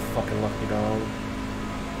get the fucking Lucky Dog.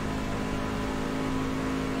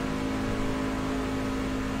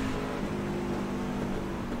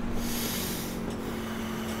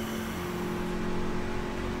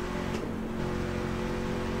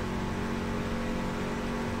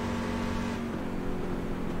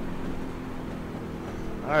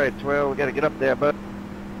 Alright, 12, we gotta get up there, bud.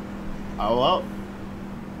 Oh, well.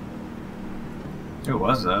 Who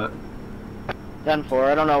was that? 10-4,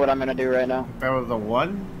 I don't know what I'm gonna do right now. That was a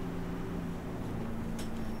 1?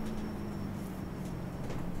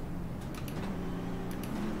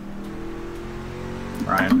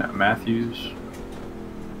 Ryan Matthews.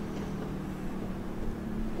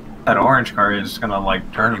 That orange car is gonna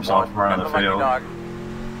like turn himself in front of the field.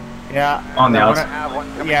 Yeah. On the outside.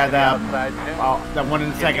 Yeah, the one in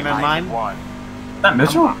the second in line. That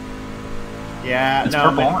Mitchell? Yeah, it's no,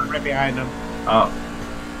 purple right behind him. Oh.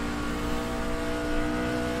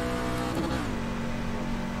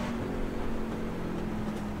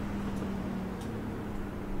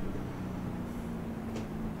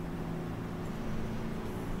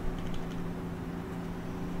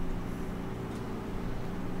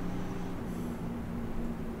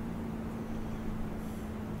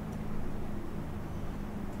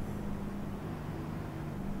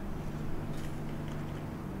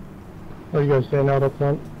 Are you guys staying out up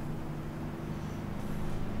front?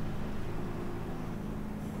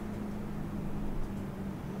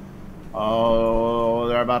 Oh,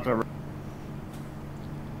 they're about to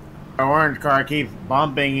orange car keeps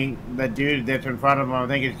bumping the dude that's in front of him. I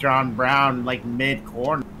think it's John Brown, like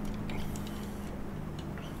mid-corner.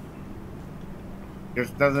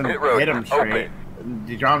 Just doesn't hit him straight.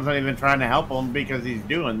 John's not even trying to help him because he's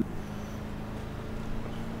doing.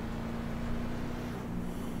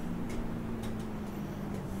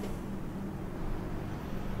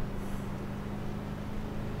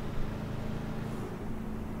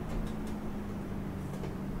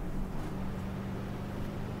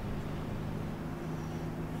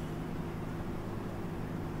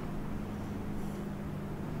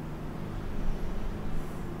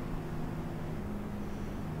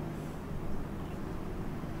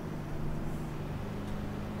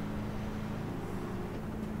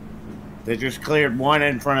 They just cleared one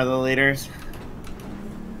in front of the leaders.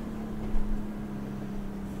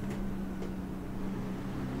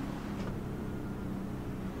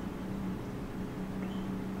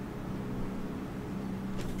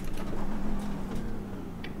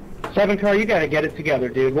 Seven car, you gotta get it together,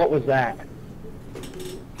 dude. What was that?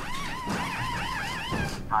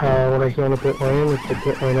 When I was on the pit lane, it said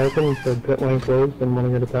pit lane open, it said pit lane closed, and want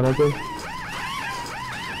to get a penalty.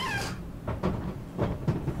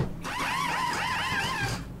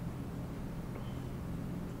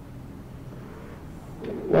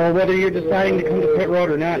 Well, whether you're deciding to come to pit road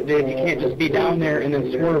or not, dude, you can't just be down there and then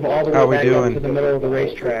swerve all the way back up to the middle of the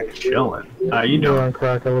racetrack. Chilling. How you doing? On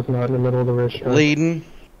crack, I was not in the middle of the racetrack. Leading.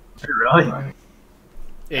 Really?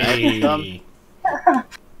 Hey.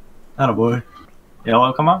 Attaboy.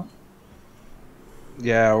 Yellow, come on.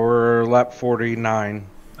 Yeah, we're lap 49.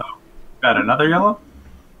 Oh, got another yellow?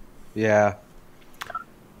 Yeah.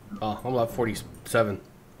 Oh, I'm lap 47.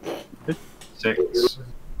 6.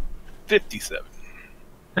 57.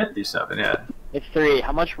 57, yeah. It's 3.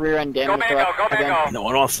 How much rear end damage do I have again? No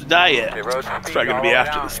one wants to die yet. It's probably going to be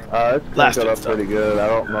after this. It's last set one up pretty good. I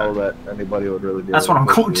don't know that anybody would really do That's it. what I'm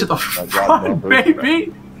going to the front, baby.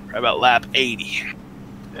 Right about lap 80.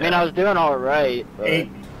 I mean, I was doing all right. But...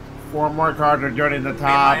 4 more cars are joining the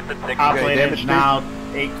top. Top lane is now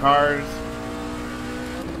 8 cars.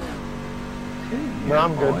 No,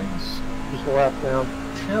 I'm good. Just a lap down.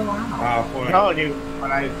 Chill out. I'm telling you, what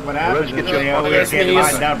happens is they always get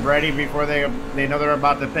lined up ready before they know they're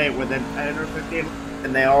about to pit within 10 or 15,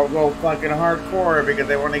 and they all go fucking hardcore because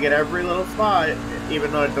they want to get every little spot,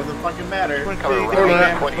 even though it doesn't fucking matter.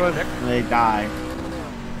 They die.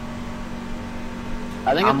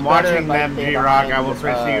 I think I'm watching them, G-Rock. I will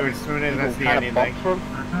switch to you as soon as I see anything.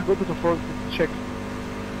 Look at the front check.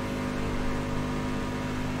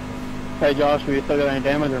 Hey Josh, have you still got any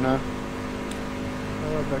damage or not?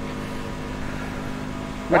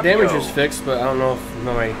 My damage is fixed, but I don't know if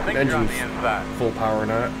my engine's full power or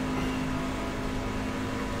not.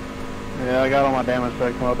 Yeah, I got all my damage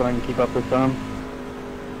fixed. I'm hoping I can keep up this time.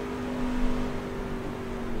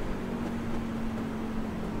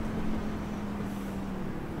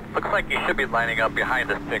 Looks like you should be lining up behind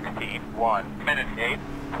the 16. 1 minute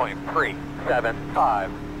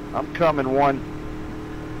 8.375. I'm coming 1.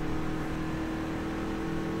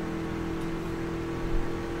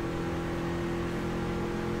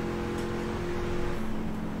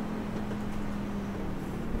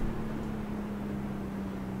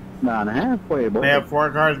 Not halfway, boy. They have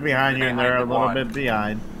 4 cars behind you, and they're a little bit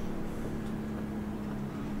behind.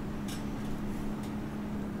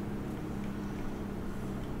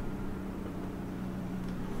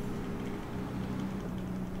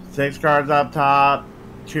 Six cars up top,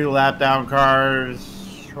 2 lap down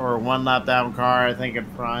cars, or 1 lap down car, I think, in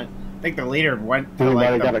front. I think the leader went to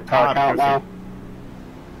like the top.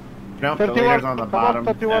 Nope, the leader's on the bottom.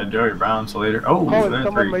 Yeah, Joey Brown's the leader. Oh,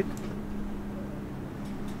 there's 3.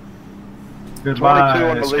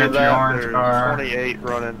 Goodbye, sketchy orange car. 28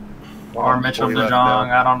 running. Or Mitchell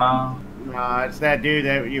DeJong, I don't know. No, it's that dude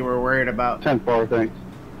that you were worried about. 10-4, thanks.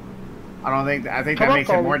 I think that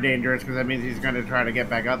makes it more dangerous because that means he's going to try to get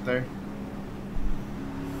back up there.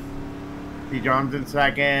 D. John's in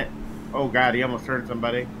second. Oh god, he almost hurt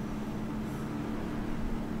somebody.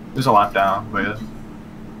 There's a lap down, but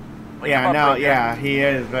yeah, no, yeah, he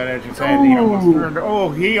is, but as you said, he almost turned.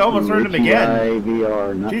 Oh, he almost turned him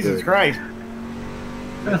again. Jesus Christ.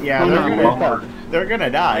 Yeah, they're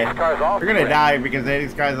gonna die. They're gonna die because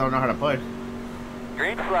these guys don't know how to push.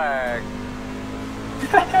 Green flag.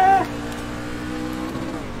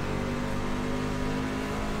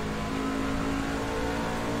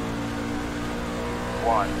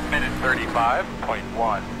 1 minute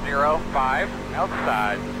 35.105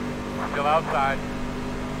 outside. Still outside.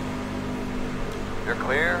 You're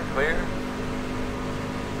clear, clear.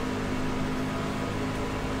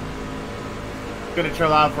 gonna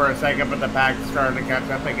chill out for a second, but the pack's starting to catch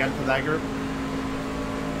up again to that group.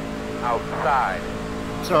 Outside.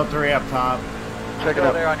 So 3 up top. Check it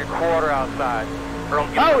out there on your quarter outside. Earl,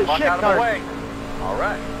 get the fuck out of the way. All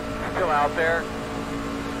right. Still out there.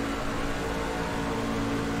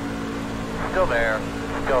 Still there.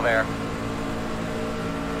 Still there.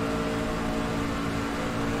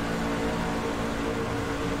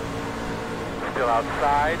 Still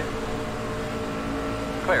outside.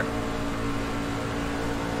 Clear.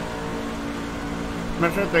 I'm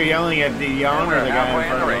not sure if they're yelling at Dion or the guy in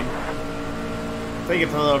front of them. I think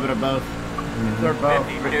it's a little bit of both. They're both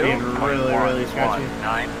being really, really sketchy.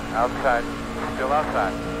 9 outside. Still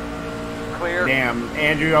outside. Clear. Damn,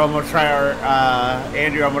 Andrew almost tried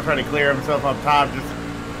to clear himself up top, just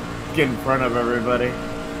get in front of everybody.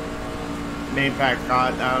 Main pack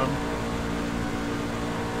caught down.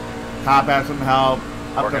 Top has some help.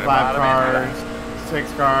 Up to 5 cars,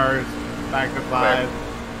 6 cars, back to 5.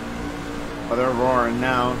 Oh, they're roaring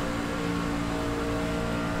now.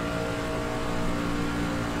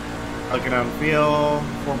 Looking on field,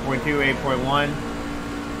 4.2, 8.1.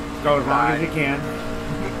 Just go as long as you can.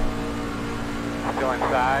 Still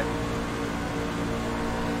inside.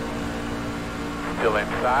 Still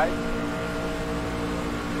inside.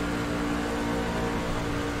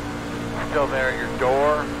 Still there at your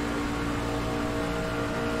door.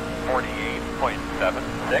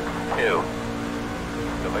 48.762.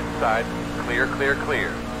 Still inside. Clear, clear,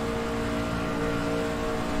 clear.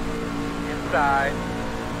 Inside.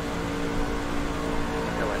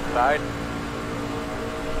 Still inside.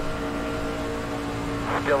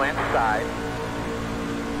 Still inside.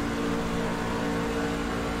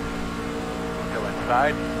 Still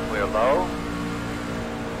inside. Clear low.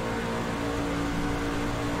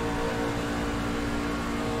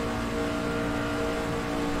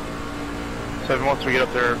 So once we get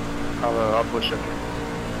up there, I'll push it.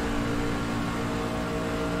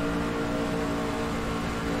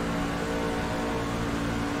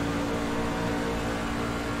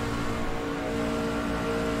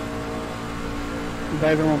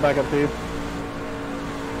 Everyone back up to you.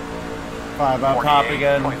 5 up top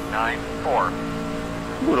again. 94.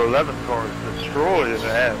 Ooh, the 11 car is destroyed his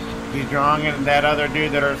ass. He's drawing in that other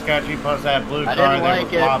dude that are sketchy, plus that blue car that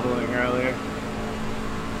was wobbling earlier.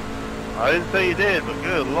 I didn't say you did, but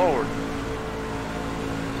good lord.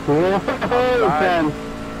 Whoa, Ben.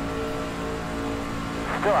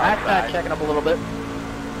 Still outside. Checking up a little bit.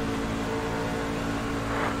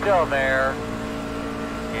 Still there.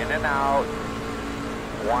 In and out.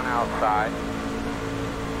 1 outside.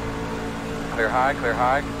 Clear high, clear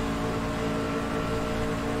high.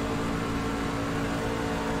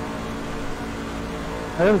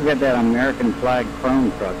 I don't get that American flag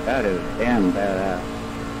chrome truck. That is damn badass.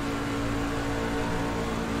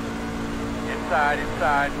 Inside,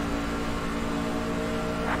 inside.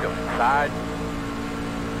 Still inside.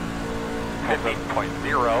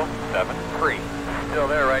 15.073. Still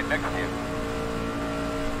there right next to you.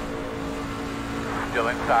 Still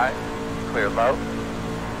inside. Clear low.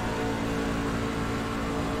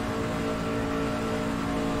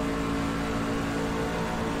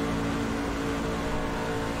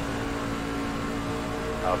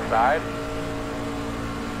 Outside.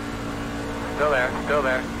 Still there, still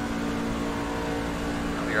there.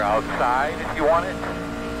 Clear outside if you want it.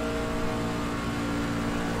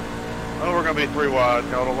 Oh, we're going to be 3 wide.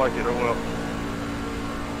 Y'all don't like it, oh well.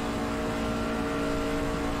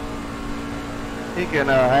 He can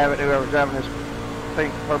have it, whoever's driving this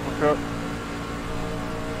pink purple truck.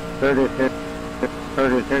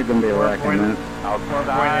 32 gonna be a wrecking minute.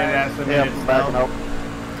 Outside. Yeah, backing up.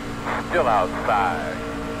 Still outside.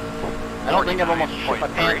 I don't think I've almost shit my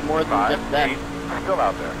pants more than just that. Still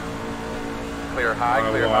out there. Clear high,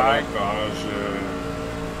 clear high.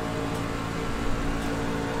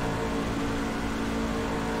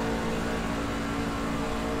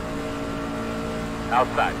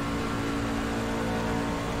 Outside.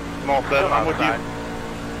 I'm all set. I'm with you.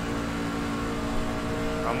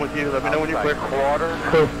 I'm with you. Let me know when you're clear. Quarter.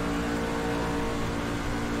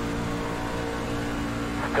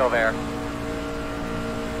 Still there.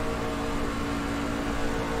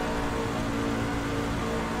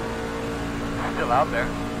 Still out there.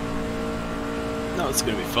 No, it's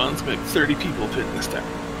gonna be fun. It's gonna be 30 people pitting this time.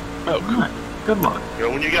 Oh, cool. Good luck.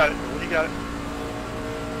 Go when you got it. When you got it.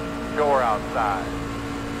 Door outside.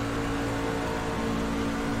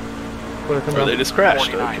 Or they just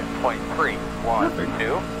crashed.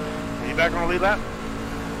 49.312. Are you back on the lead lap?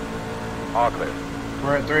 All clear.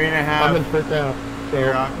 We're at 3.5. I'm in first out, so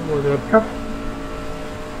we're good.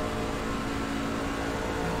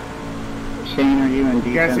 Shane, are you in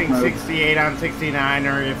defense Guessing mode? 68 on 69,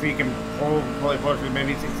 or if he can pull it closer,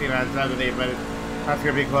 maybe 69 on 70, but that's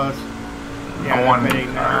gonna be close. Yeah, no one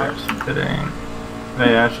pitting now. pitting.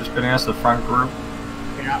 Hey, Ash is pitting us the front group.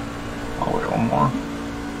 Yeah. Oh wait, one more.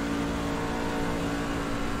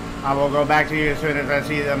 I will go back to you as soon as I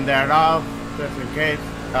see them dead off, just in case.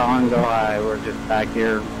 Colin, go high. We're just back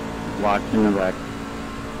here watching the wreck.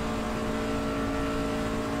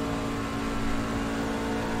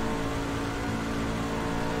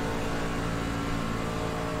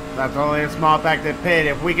 That's only a small affected pit.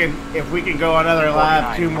 If we can go another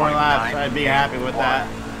lap, 2 more laps, I'd be happy with that.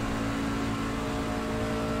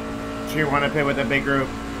 So you want to pit with a big group?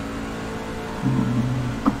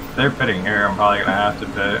 If they're pitting here, I'm probably gonna have to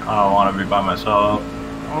pit. I don't want to be by myself.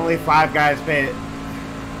 Only 5 guys pit.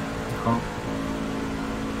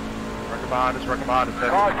 Wrecking behind us.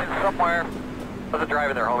 Caution somewhere. There's a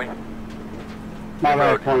driver there, homie. My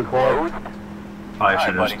right, 24. Probably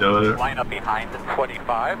should just do it. Line up behind the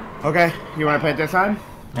 25. Okay, you want to pit this time?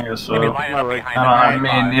 I guess Maybe so. line up behind I the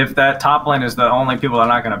mean, if that top lane is the only people that are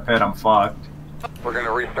not gonna pit, I'm fucked. We're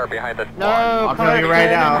gonna restart behind the No, I'll tell you right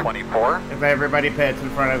now. 24. If everybody pits in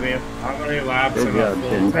front of you. How many laps Good in a job, full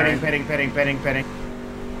Tim. tank? Pitting.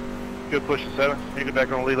 Good push to 7. You get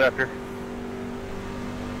back on the lead lap here.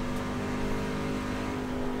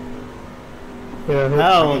 Yeah,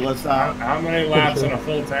 Hell, let's How many laps in a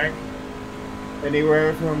full tank?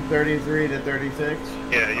 Anywhere from 33 to 36.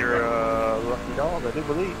 Yeah, you're a lucky dog, I do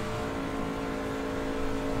believe.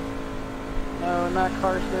 No, not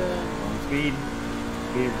Carson. Speed.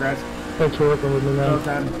 Be aggressive. Thanks for working with me now. No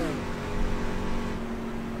time.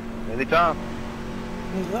 Anytime.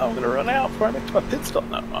 No, I'm gonna run out before I make my pit stop.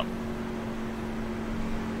 No, I'm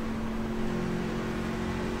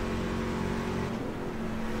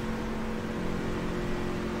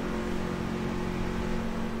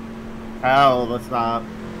Hell, let's stop.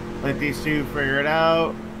 Let these two figure it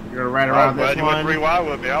out. You're gonna ride around glad this you one. went 3 wide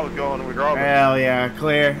with me. I was going with Robin. Hell yeah,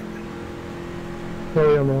 clear.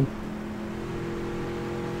 Oh yeah, man.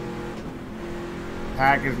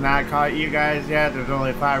 Pack has not caught you guys yet. There's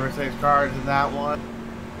only 5 or 6 cars in that one.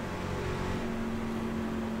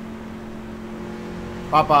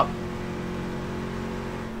 Pop up.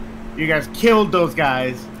 You guys killed those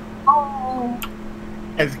guys. Oh.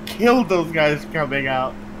 Has killed those guys coming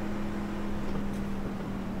out.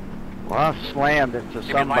 Well, I slammed into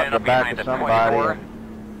somebody, the back of somebody. 24. And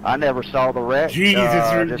I never saw the wreck. Jesus,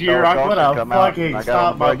 just you're saw what Carson a come out, fucking and I got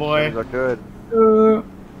stop, on my the brakes boy. as soon as I could.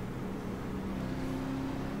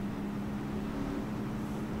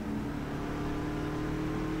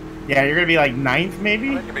 Yeah, you're gonna be like 9th maybe?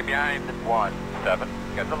 You're gonna be behind 1-7.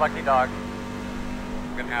 You got the lucky dog.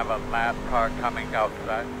 We're gonna have a lap car coming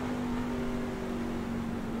outside.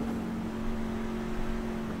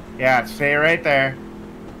 Yeah, stay right there.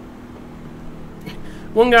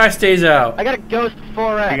 One guy stays out. I got a ghost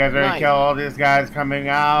 4X. You guys already Nice. killed all these guys coming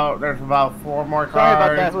out. There's about 4 more cars. Sorry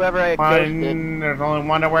about that, whoever I ghosted. There's only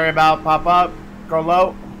 1 to worry about. Pop up. Go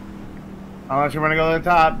low. Unless you want to go to the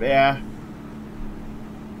top. Yeah. You're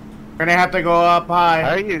going to have to go up high. How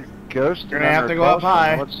are you ghosting? You're gonna have under to go up caution?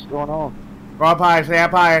 high. What's going on? Go up high. Stay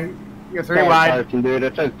up high. You're 3 wide. Dude,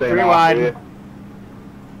 it's just 3 wide.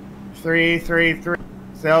 3.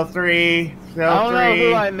 Still 3. Still I don't 3. know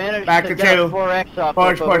who I managed Back to to get 2. a 4X off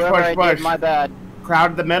Push, of, but push, whoever push, I push. did, my bad.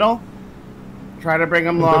 Crowd the middle. Try to bring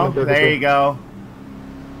them low. There you go.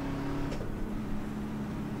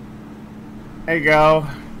 There you go.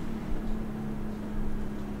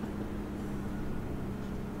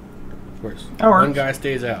 Of course. That works. One guy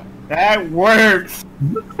stays out. That works.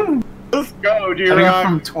 Let's go, I dude. think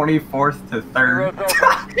from 24th to 3rd.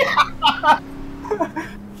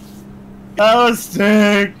 That was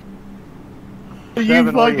sick. You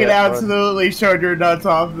 7 fucking yet, bud. absolutely showed your nuts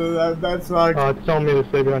off. That sucks. It's telling me to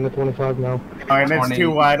stay behind the 25 now. And it's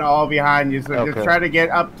 2 wide, all behind you. So Okay. just try to get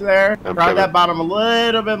up there. I'm Drive that coming. bottom a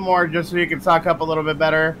little bit more, just so you can suck up a little bit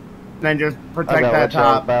better. And then just I protect got that what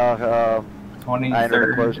y'all top. about. I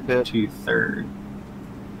entered a close 23rd pit. to 3rd.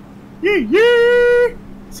 Yeah.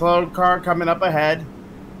 Slow car coming up ahead.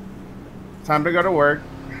 Time to go to work.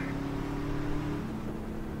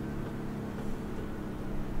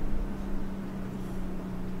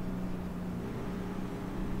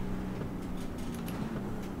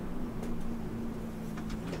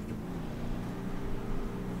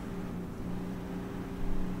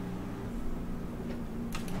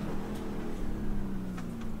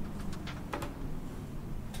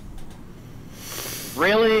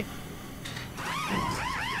 Really?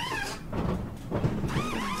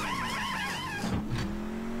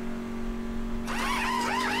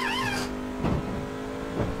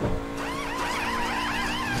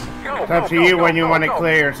 up to you when you want to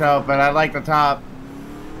clear yourself, but I like the top.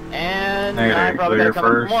 And I probably got a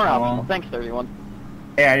couple more options. Thanks, 31.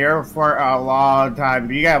 Yeah, you're for a long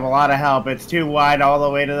time. You have a lot of help. It's too wide all the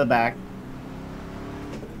way to the back.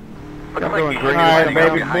 Alright,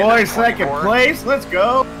 baby boy, second place. Let's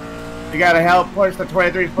go. You got to help push. The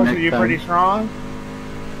 23's pushing you pretty strong.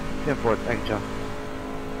 10-4, thank you, John.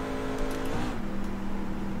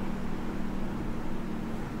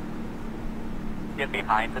 Get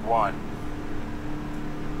behind the 1.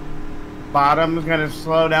 Bottom's going to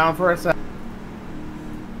slow down for a second.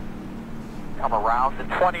 Come around to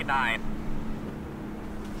 29.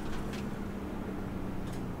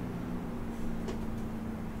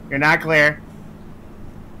 You're not clear.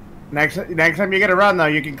 Next time you get a run, though,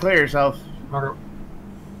 you can clear yourself. We're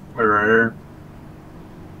right here.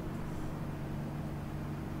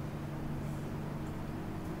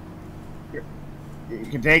 You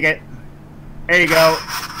can take it. There you go.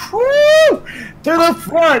 Woo! To the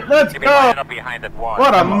front. Let's go. Up behind that 1.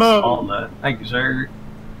 What a move. Thank you, sir.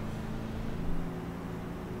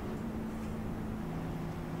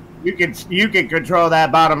 You can control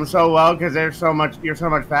that bottom so well because you're so much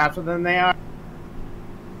faster than they are.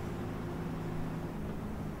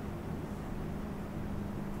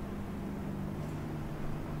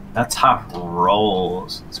 That top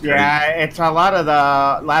rolls. Yeah, it's a lot of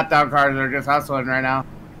the lap down cars that are just hustling right now.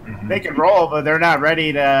 Mm-hmm. They can roll, but they're not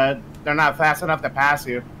ready to. They're not fast enough to pass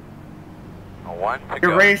you.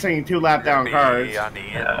 You're racing 2 lap down cars. On the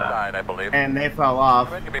inside, I believe. And they fell off.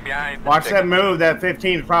 Watch them move. That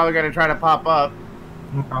 15 is probably going to try to pop up.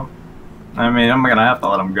 I mean, I'm going to have to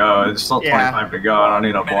let them go. It's still 25 to go. I don't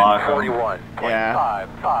need a block. 41. Yeah.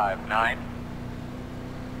 5.59.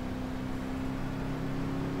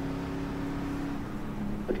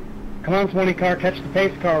 Come on, 20 car, catch the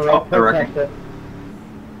pace car, right? Protest it.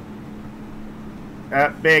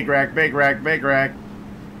 Big wreck, big wreck, big wreck.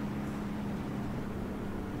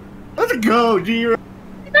 Let's go, G.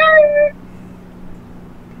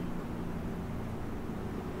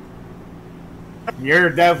 You're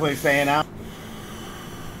definitely staying out.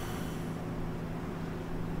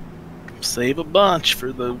 Save a bunch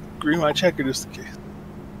for the green white checker just in case.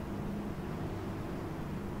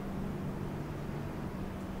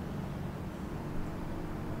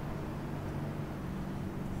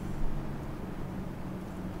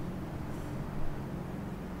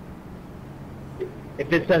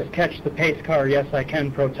 If it says catch the pace car, yes, I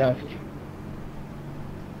can protest.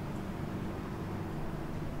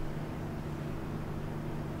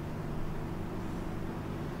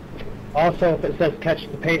 Also, if it says catch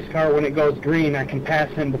the pace car when it goes green, I can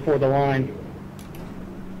pass him before the line.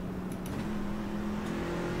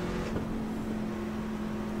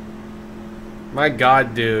 My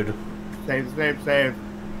God, dude. Save, save, save.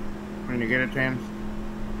 When you get a chance.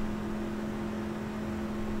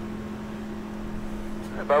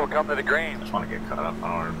 If I would come to the green. I just want to get caught up. I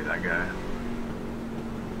don't want to be that guy.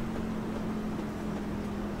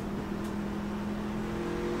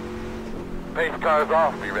 Pace car's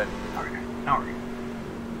off. Be ready. Okay. Now we're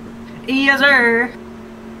good. Yes, sir.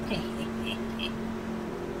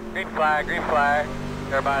 Green flag, green flag.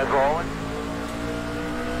 Everybody's rolling.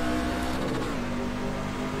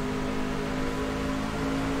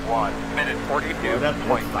 Minute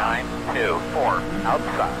 42.924.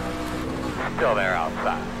 Outside. Still there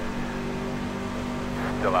outside.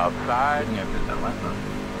 Still outside.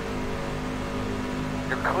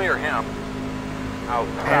 You're clear him.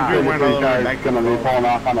 Outside. Andrew went a little bit back. Going to be pulling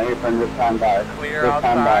off on the apron this time by. Clear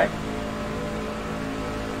outside.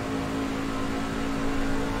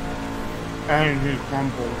 And he's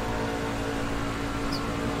crumpled.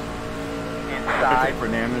 Inside. For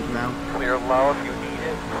damage now. Clear low if you need it.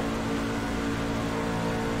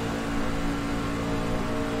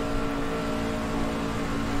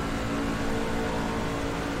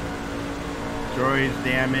 Joy's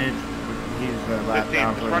damage. He's lap 15,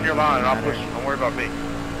 down. just run your line and I'll push you. Don't worry about me.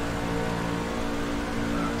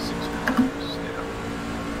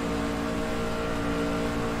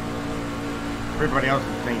 Everybody else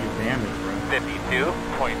is taking damage, bro.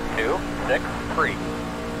 52.263.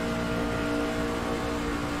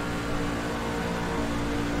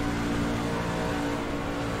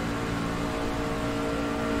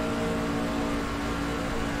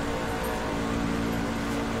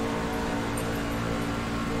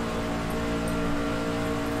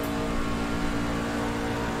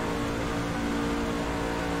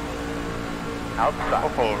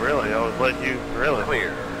 Outside. Oh, really? I was letting you, really?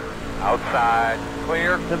 Clear. Outside.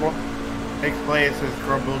 Clear. Sixth place is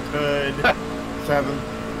Crumbled Hood. Seventh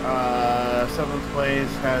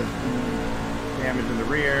place has damage in the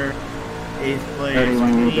rear. 8th place.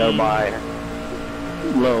 31 you go by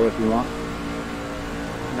low if you want.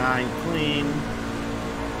 9 clean.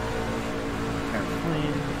 10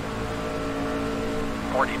 clean.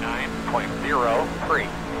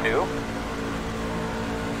 49.032.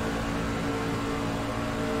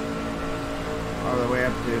 All the way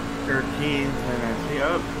up to 13th, and I see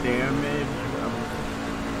damage.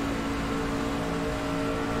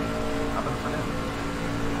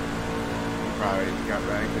 He probably got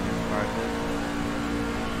back in his pocket.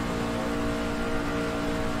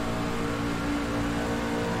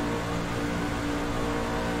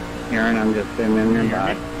 Aaron, I'm just sitting in your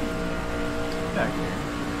back. Back here.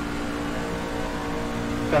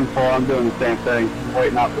 10-4, I'm doing the same thing. I'm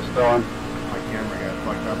waiting out the storm. My camera got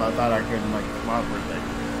fucked up. I thought I couldn't like come up with it.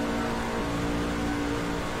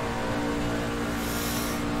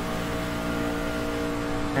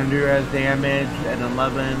 Andrew has damage at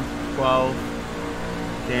 11, 12,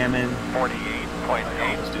 damage.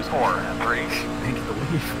 48.843. Thank you to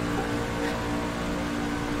leave.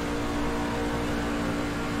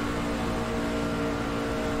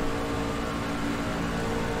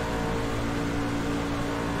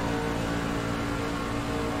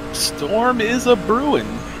 Storm is a brewing.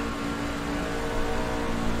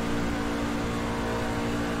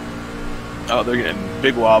 Oh, they're getting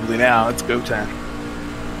big wobbly now. It's go time.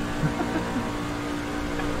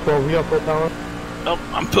 12, you got full power? Nope,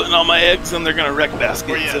 I'm putting all my eggs in. They're gonna wreck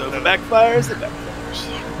basket. So if it backfires, it backfires.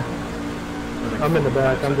 I'm in the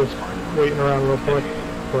back. I'm just waiting around real quick.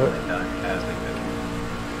 But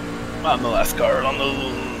I'm the last car on the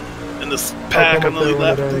in this pack on the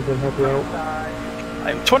left. Help you out.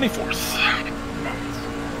 I'm 24th.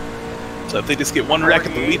 So if they just get one wreck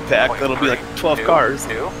at the lead pack, that'll be like 12 cars.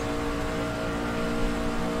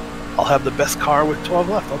 I'll have the best car with 12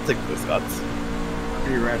 left. I'll take those odds.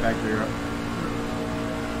 Be right back to Europe.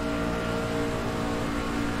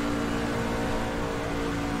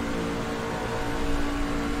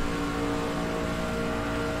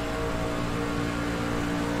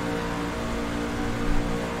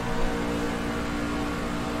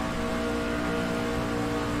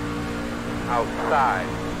 Outside.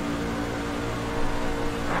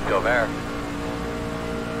 Still there.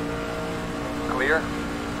 Clear.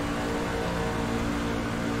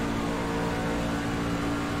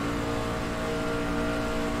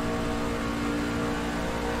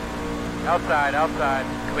 Outside.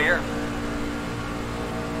 Clear.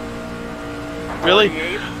 Really?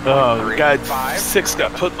 Oh, the guy 6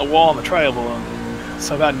 got put in the wall in the triangle, and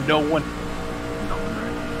so I got no one.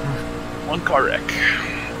 One car wreck.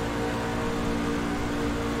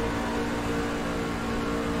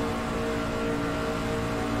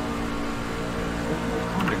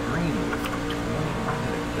 On the green with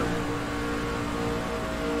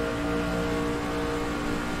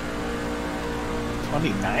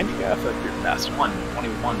 29? You gotta feel like you're fast.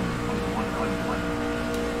 21.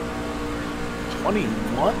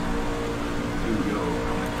 21? You go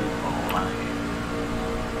coming through the line.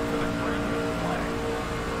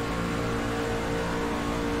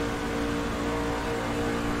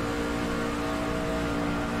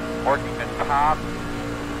 Working the top.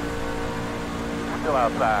 Still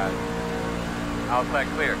outside. Outside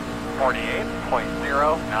clear.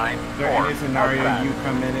 48.094. Is there any scenario outside. you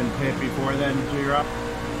come in and pit before then, G-Rock?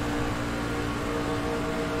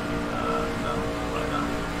 No. Why not?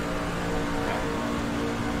 Okay.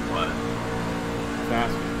 What?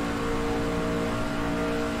 Fast.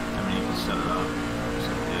 I mean, you can set it up.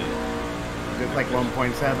 Is it like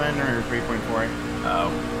 1.7 or 3.4?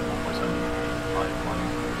 1.7. Probably 20.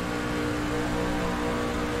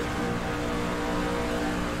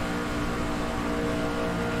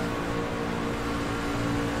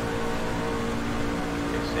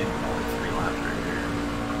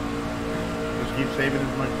 Keep saving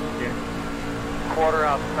as much as you can. Quarter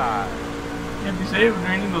outside. Can't be saving.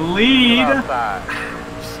 They're in the lead. Outside.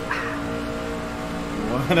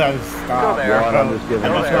 What a stop. Go there. One, I'm just giving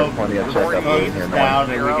myself plenty of checkup in here, man. Down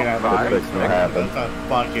and we can have But it's fixing to happen. That's a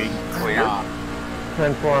fucking Clear. stop.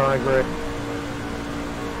 10-4, I agree.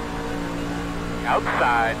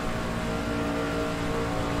 Outside.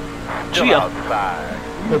 Still Gia. outside.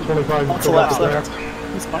 25. Lots of laps left.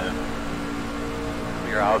 He's fine.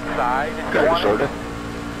 Clear outside. Got your 20. shoulder?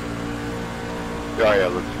 Yeah,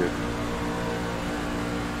 looks good.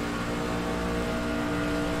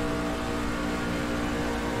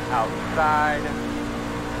 Outside.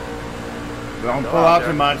 Don't pull out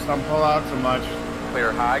too much. Don't pull out too much.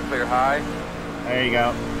 Clear high. Clear high. There you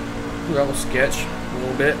go. That was sketch a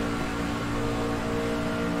little bit.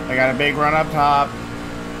 I got a big run up top.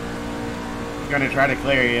 Gonna try to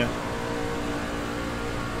clear you.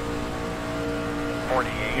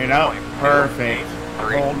 You know, perfect.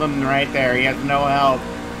 Hold him right there. He has no help.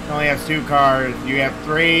 He only has 2 cars. You have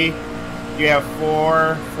 3. You have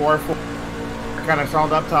 4. 4. Kind of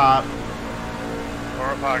stalled up top.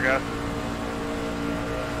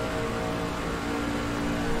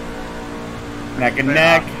 Neck and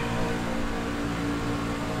neck.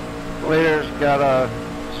 Leader's got a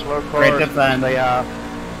slow car. Great defense. They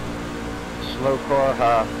slow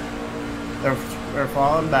car. They're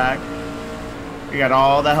falling back. You got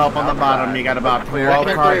all the help on the bottom. You got about 12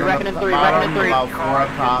 cars on the bottom, about 4 up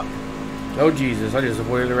top. Oh Jesus! I just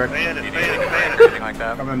avoided the wreck. Like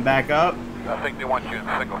that. Coming back up. I think they want you in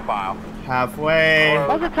single file. Halfway.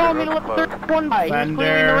 Why was it telling me to let the third one by? He was clearly in the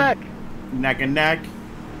Fender. wreck. Neck and neck.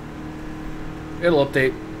 It'll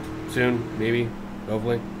update soon, maybe,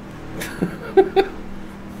 hopefully.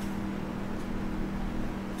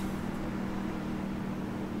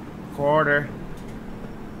 Quarter.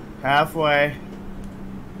 Halfway.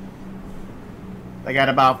 They got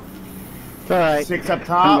about 6 up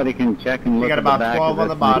top. Somebody can check and look You got at the about back 12 of on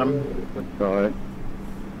the this bottom. That's all right.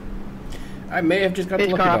 I may have just got the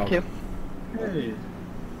His lucky car dog. up too. Hey.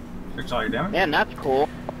 Fix all your damage? Man, that's cool.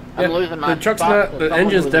 Yeah, I'm losing my the truck's spot, not, so the someone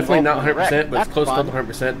engine's was definitely not involved in the 100%, wreck. but it's That's close fun. to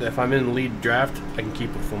 100%. If I'm in the lead draft, I can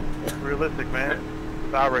keep with them. Realistic, man.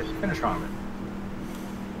 iRacing. Finish strong, man.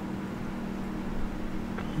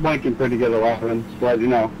 Blanking pretty good at Laughlin, just to let you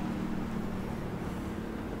know.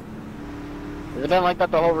 Has it been like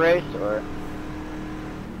that the whole race, or?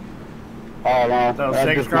 Oh no. So that's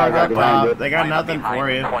 6 just my cars guy up behind top. it. They got nothing for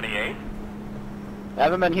you. 28. I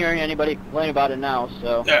haven't been hearing anybody complain about it now,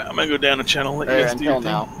 so. Yeah, I'm gonna go down the channel. Let you Or guys do your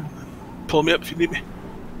until thing. now. Pull me up if you need me.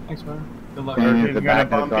 Thanks, man. Good luck. And He's the gonna back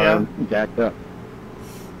of the bump car jacked up.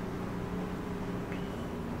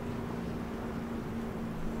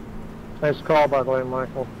 Nice call, by the way,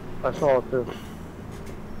 Michael. I saw it too.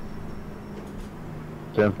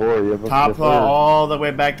 10-4, you have Top flow all the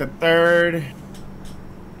way back to 3rd.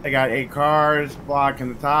 They got 8 cars blocking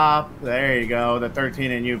the top. There you go. The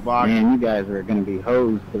 13 and you blocked. Man, you guys are going to be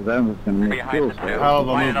hosed because that was going to make Behind fuel the 2. sales. Hell of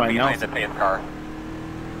a Lining move up by behind Nelson. the pace car.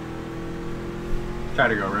 Tried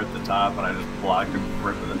to go right at the top, but I just blocked and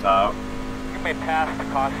ripped at the top. You may pass the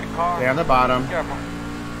caution car. Stay on the bottom. Careful.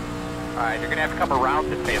 Alright, you're gonna have to come around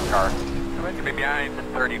this pace car. You're gonna be behind the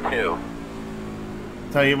 32.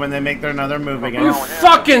 Tell you when they make their another move You again.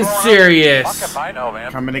 fucking serious? Fuck if I know,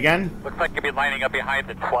 man. Coming again. Looks like you'll be lining up behind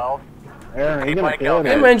the 12. Aaron, Tape you're like gonna hell,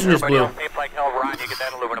 kill That man. engine is Everybody blue. else tape like hell. Ron, you get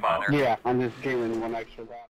that aluminum on there. Yeah, I'm just giving one extra back.